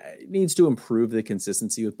 needs to improve the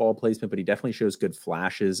consistency with ball placement, but he definitely shows good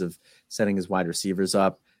flashes of setting his wide receivers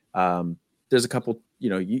up. There's a couple,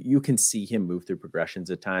 you can see him move through progressions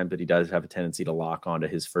at times, but he does have a tendency to lock onto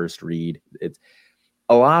his first read.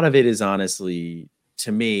 A lot of it is honestly,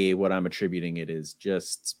 to me, what I'm attributing it is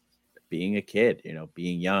just being a kid,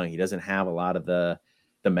 being young. He doesn't have a lot of the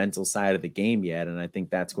mental side of the game yet. And I think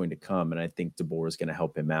that's going to come. And I think DeBoer is going to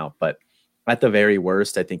help him out. But at the very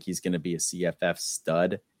worst, I think he's going to be a CFF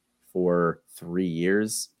stud for 3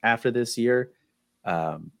 years after this year.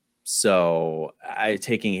 So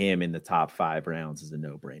taking him in the top 5 rounds is a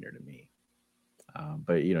no-brainer to me.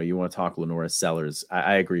 But, you want to talk Lenora Sellers.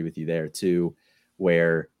 I agree with you there too,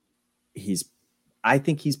 where I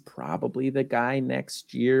think he's probably the guy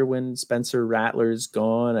next year when Spencer Rattler's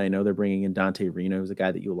gone. I know they're bringing in Dante Reno, who's a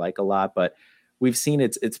guy that you like a lot, but we've seen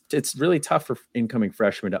it's really tough for incoming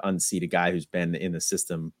freshmen to unseat a guy who's been in the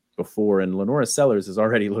system before. And Lenora Sellers has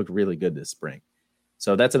already looked really good this spring.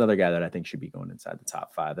 So that's another guy that I think should be going inside the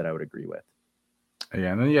top 5 that I would agree with.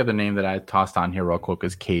 Yeah, and then the other name that I tossed on here real quick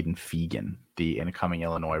is Caden Fegan, the incoming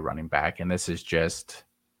Illinois running back. And this is just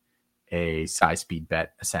a size speed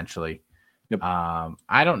bet, essentially. Yep.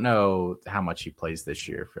 I don't know how much he plays this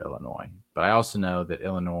year for Illinois, but I also know that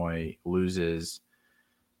Illinois loses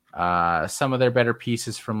some of their better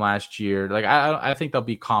pieces from last year. Like I think they'll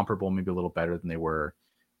be comparable, maybe a little better than they were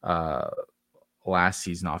last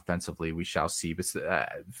season offensively. We shall see. But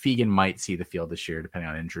Fegan might see the field this year, depending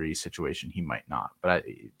on injury situation. He might not. But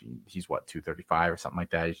he's 235 or something like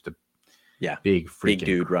that. He's just a big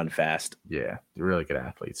dude, run fast. Yeah, really good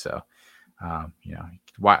athlete. So,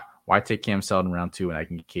 why take Cam Seldon round 2 and I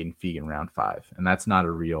can get Caden Fegan round 5? And that's not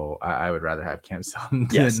a real. I would rather have Cam Seldon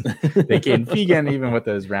than Caden Fegan, even with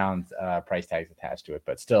those round price tags attached to it.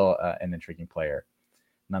 But still an intriguing player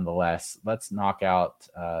nonetheless. Let's knock out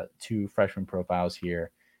 2 freshman profiles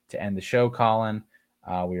here to end the show, Colin.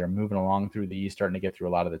 We are moving along through these, starting to get through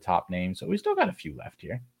a lot of the top names. So we still got a few left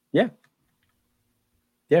here. Yeah,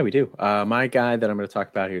 we do. My guy that I'm going to talk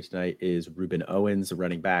about here tonight is Ruben Owens, a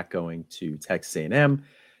running back going to Texas A&M.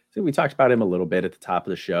 So we talked about him a little bit at the top of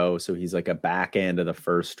the show. So he's like a back end of the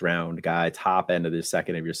first round guy, top end of the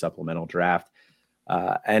second of your supplemental draft.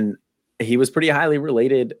 And he was pretty highly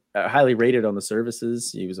rated on the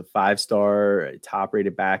services. He was a 5-star, top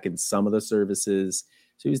rated back in some of the services.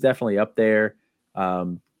 So he was definitely up there.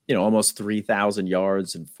 Almost 3,000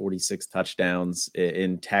 yards and 46 touchdowns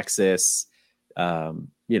in Texas.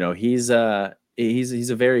 He's a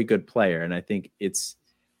very good player. And I think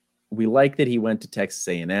we like that he went to Texas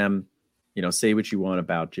A&M. Say what you want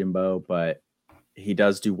about Jimbo, but he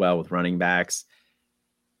does do well with running backs.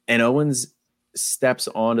 And Owens steps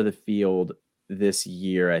onto the field this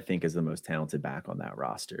year, I think, is the most talented back on that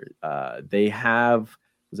roster. They have,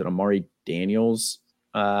 was it Amari Daniels?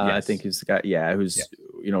 Yes. I think who's the guy, who's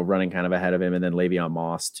running kind of ahead of him, and then Le'Veon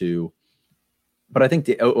Moss too. But I think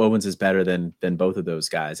Owens is better than both of those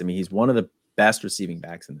guys. I mean, he's one of the best receiving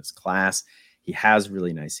backs in this class. He has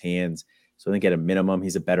really nice hands. So I think at a minimum,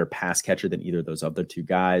 he's a better pass catcher than either of those other 2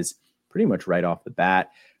 guys, pretty much right off the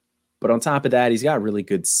bat. But on top of that, he's got really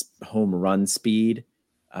good home run speed.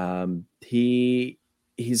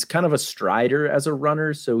 He's kind of a strider as a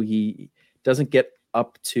runner, so he doesn't get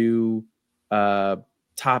up to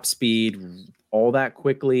top speed all that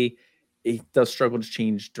quickly. He does struggle to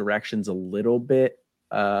change directions a little bit,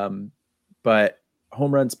 but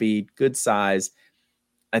home run speed, good size.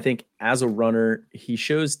 I think as a runner, he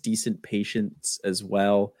shows decent patience as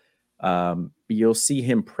well. You'll see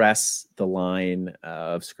him press the line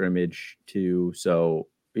of scrimmage too. So,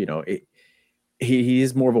 he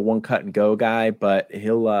is more of a one cut and go guy, but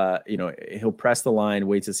he'll press the line,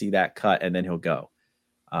 wait to see that cut, and then he'll go.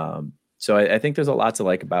 So I think there's a lot to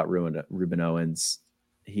like about Ruben Owens.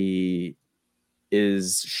 He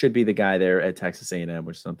should be the guy there at Texas A&M,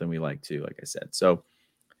 which is something we like too, like I said. So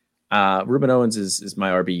Ruben Owens is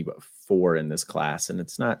my RB4 in this class, and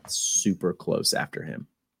it's not super close after him.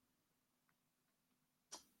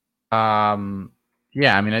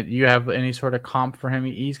 Yeah, I mean, you have any sort of comp for him?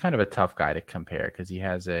 He's kind of a tough guy to compare because he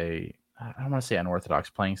has I don't want to say unorthodox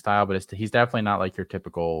playing style, but he's definitely not like your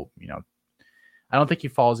typical, I don't think he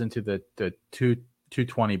falls into the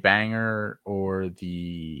 220 banger or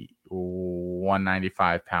the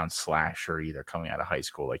 195-pound slasher either coming out of high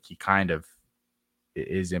school. Like he kind of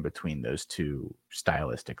is in between those two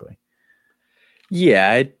stylistically.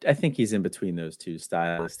 Yeah, I think he's in between those two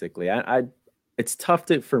stylistically. It's tough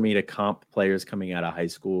for me to comp players coming out of high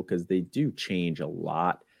school because they do change a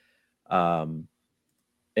lot in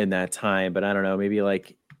that time. But I don't know, maybe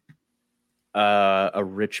like a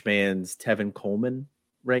rich man's Tevin Coleman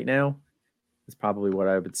right now is probably what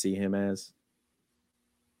I would see him as.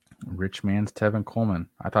 Rich man's Tevin Coleman.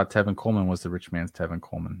 I thought Tevin Coleman was the rich man's Tevin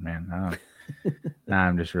Coleman. Man, now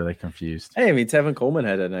I'm just really confused. Hey, I mean, Tevin Coleman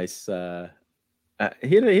had a nice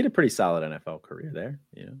he had a pretty solid NFL career there.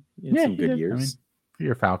 He had some good years. I mean, for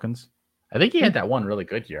your Falcons. I think he had that one really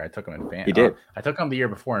good year. I took him in fantasy. He did. I took him the year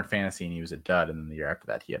before in fantasy, and he was a dud. And then the year after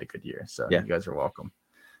that, he had a good year. So you guys are welcome.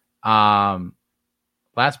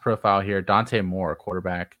 Last profile here, Dante Moore,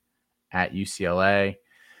 quarterback at UCLA.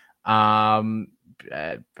 I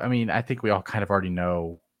mean, I think we all kind of already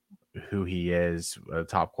know who he is. A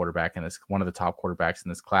top quarterback in this, one of the top quarterbacks in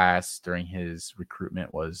this class during his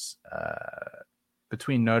recruitment was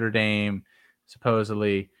between Notre Dame,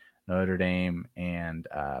 supposedly Notre Dame and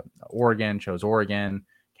Oregon. Chose Oregon.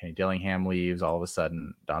 Kenny Dillingham leaves. All of a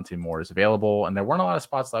sudden, Dante Moore is available, and there weren't a lot of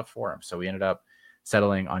spots left for him. So we ended up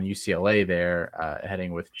settling on UCLA there,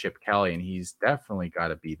 heading with Chip Kelly, and he's definitely got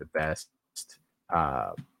to be the best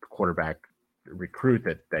quarterback recruit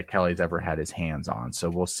that Kelly's ever had his hands on. So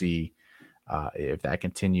we'll see if that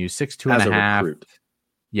continues. 6'2" and a half. Recruit.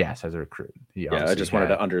 Yes, as a recruit. I just wanted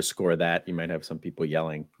to underscore that. You might have some people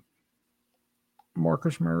yelling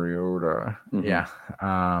Marcus Mariota. Mm-hmm. Yeah.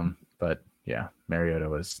 But yeah, Mariota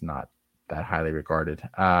was not that highly regarded.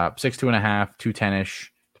 6'2" and a half,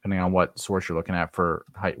 210-ish, depending on what source you're looking at for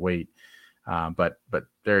height, weight. But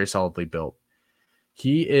very solidly built.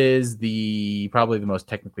 He is probably the most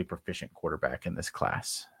technically proficient quarterback in this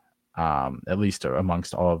class, at least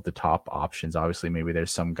amongst all of the top options. Obviously, maybe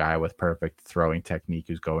there's some guy with perfect throwing technique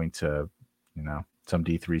who's going to, some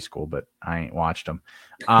D3 school, but I ain't watched him.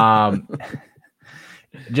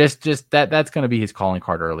 Just that's going to be his calling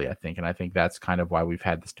card early, I think. And I think that's kind of why we've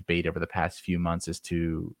had this debate over the past few months as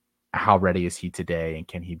to how ready is he today and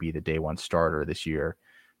can he be the day one starter this year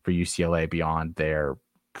for UCLA beyond their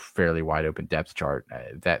fairly wide open depth chart.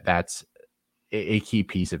 That's a key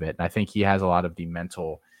piece of it. And I think he has a lot of the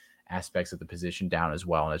mental aspects of the position down as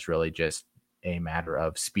well. And it's really just a matter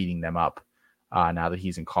of speeding them up now that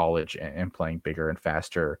he's in college and playing bigger and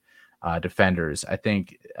faster defenders. I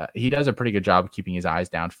think he does a pretty good job of keeping his eyes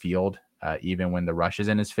downfield, even when the rush is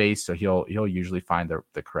in his face. So he'll usually find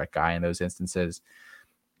the correct guy in those instances.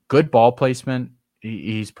 Good ball placement.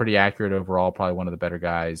 He's pretty accurate overall, probably one of the better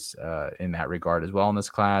guys in that regard as well in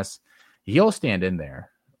this class. He'll stand in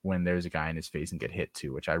there when there's a guy in his face and get hit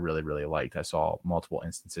too, which I really, really liked. I saw multiple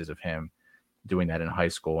instances of him doing that in high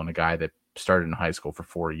school, and a guy that started in high school for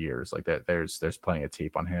 4 years. Like that, there's plenty of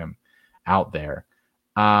tape on him out there.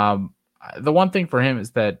 The one thing for him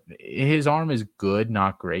is that his arm is good,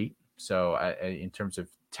 not great. So in terms of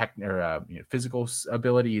physical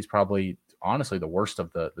ability, he's probably honestly the worst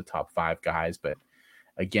of the top 5 guys, but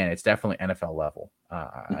again, it's definitely NFL level.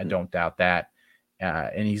 I don't doubt that.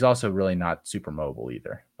 And he's also really not super mobile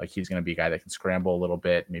either. Like he's going to be a guy that can scramble a little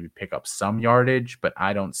bit, maybe pick up some yardage, but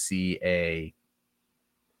I don't see a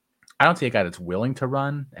guy that's willing to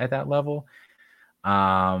run at that level.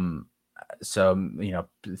 So,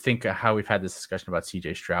 think how we've had this discussion about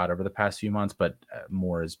CJ Stroud over the past few months, but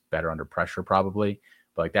Moore is better under pressure probably.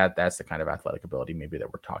 But like that's the kind of athletic ability maybe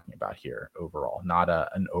that we're talking about here overall, not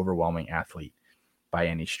an overwhelming athlete by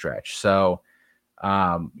any stretch. So,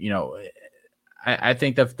 I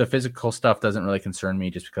think that the physical stuff doesn't really concern me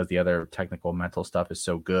just because the other technical mental stuff is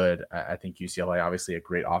so good. I think UCLA, obviously a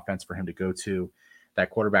great offense for him to go to. That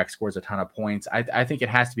quarterback scores a ton of points. I think it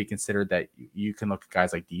has to be considered that you can look at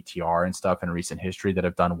guys like DTR and stuff in recent history that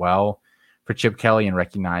have done well for Chip Kelly and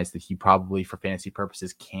recognize that he probably for fantasy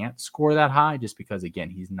purposes can't score that high just because, again,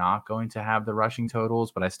 he's not going to have the rushing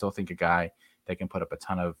totals. But I still think a guy They can put up a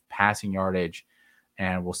ton of passing yardage,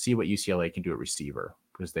 and we'll see what UCLA can do at receiver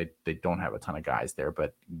because they don't have a ton of guys there.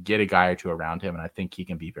 But get a guy or two around him, and I think he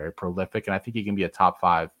can be very prolific, and I think he can be a top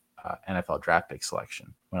 5 NFL draft pick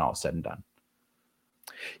selection when all is said and done.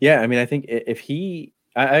 Yeah, I mean, I think if he,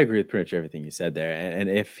 I agree with pretty much everything you said there, and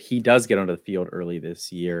if he does get onto the field early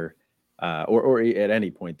this year, or at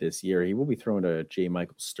any point this year, he will be thrown to J.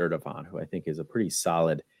 Michael Sturdivant, who I think is a pretty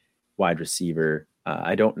solid wide receiver.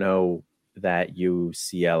 I don't know that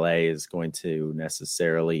UCLA is going to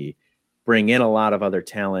necessarily bring in a lot of other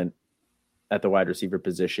talent at the wide receiver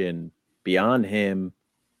position beyond him.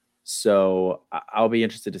 So I'll be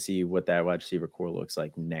interested to see what that wide receiver core looks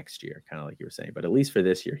like next year, kind of like you were saying. But at least for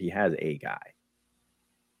this year, he has a guy.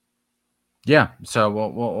 Yeah, so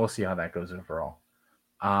we'll see how that goes overall.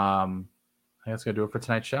 I think that's gonna do it for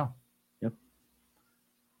tonight's show. Yep.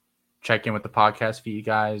 Check in with the podcast feed,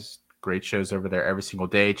 guys. Great shows over there every single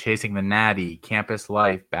day. Chasing the Natty, Campus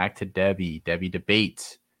Life, Back to Debbie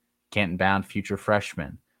Debate, Canton Bound, Future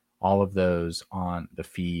Freshman. All of those on the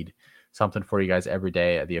feed. Something for you guys every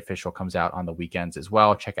day. The official comes out on the weekends as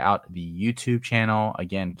well. Check out the YouTube channel.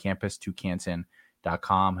 Again,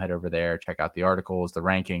 campus2canton.com. Head over there. Check out the articles, the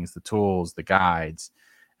rankings, the tools, the guides,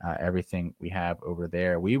 everything we have over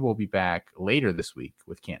there. We will be back later this week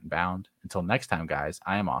with Canton Bound. Until next time, guys,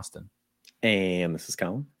 I am Austin. And this is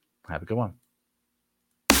Colin. Have a good one.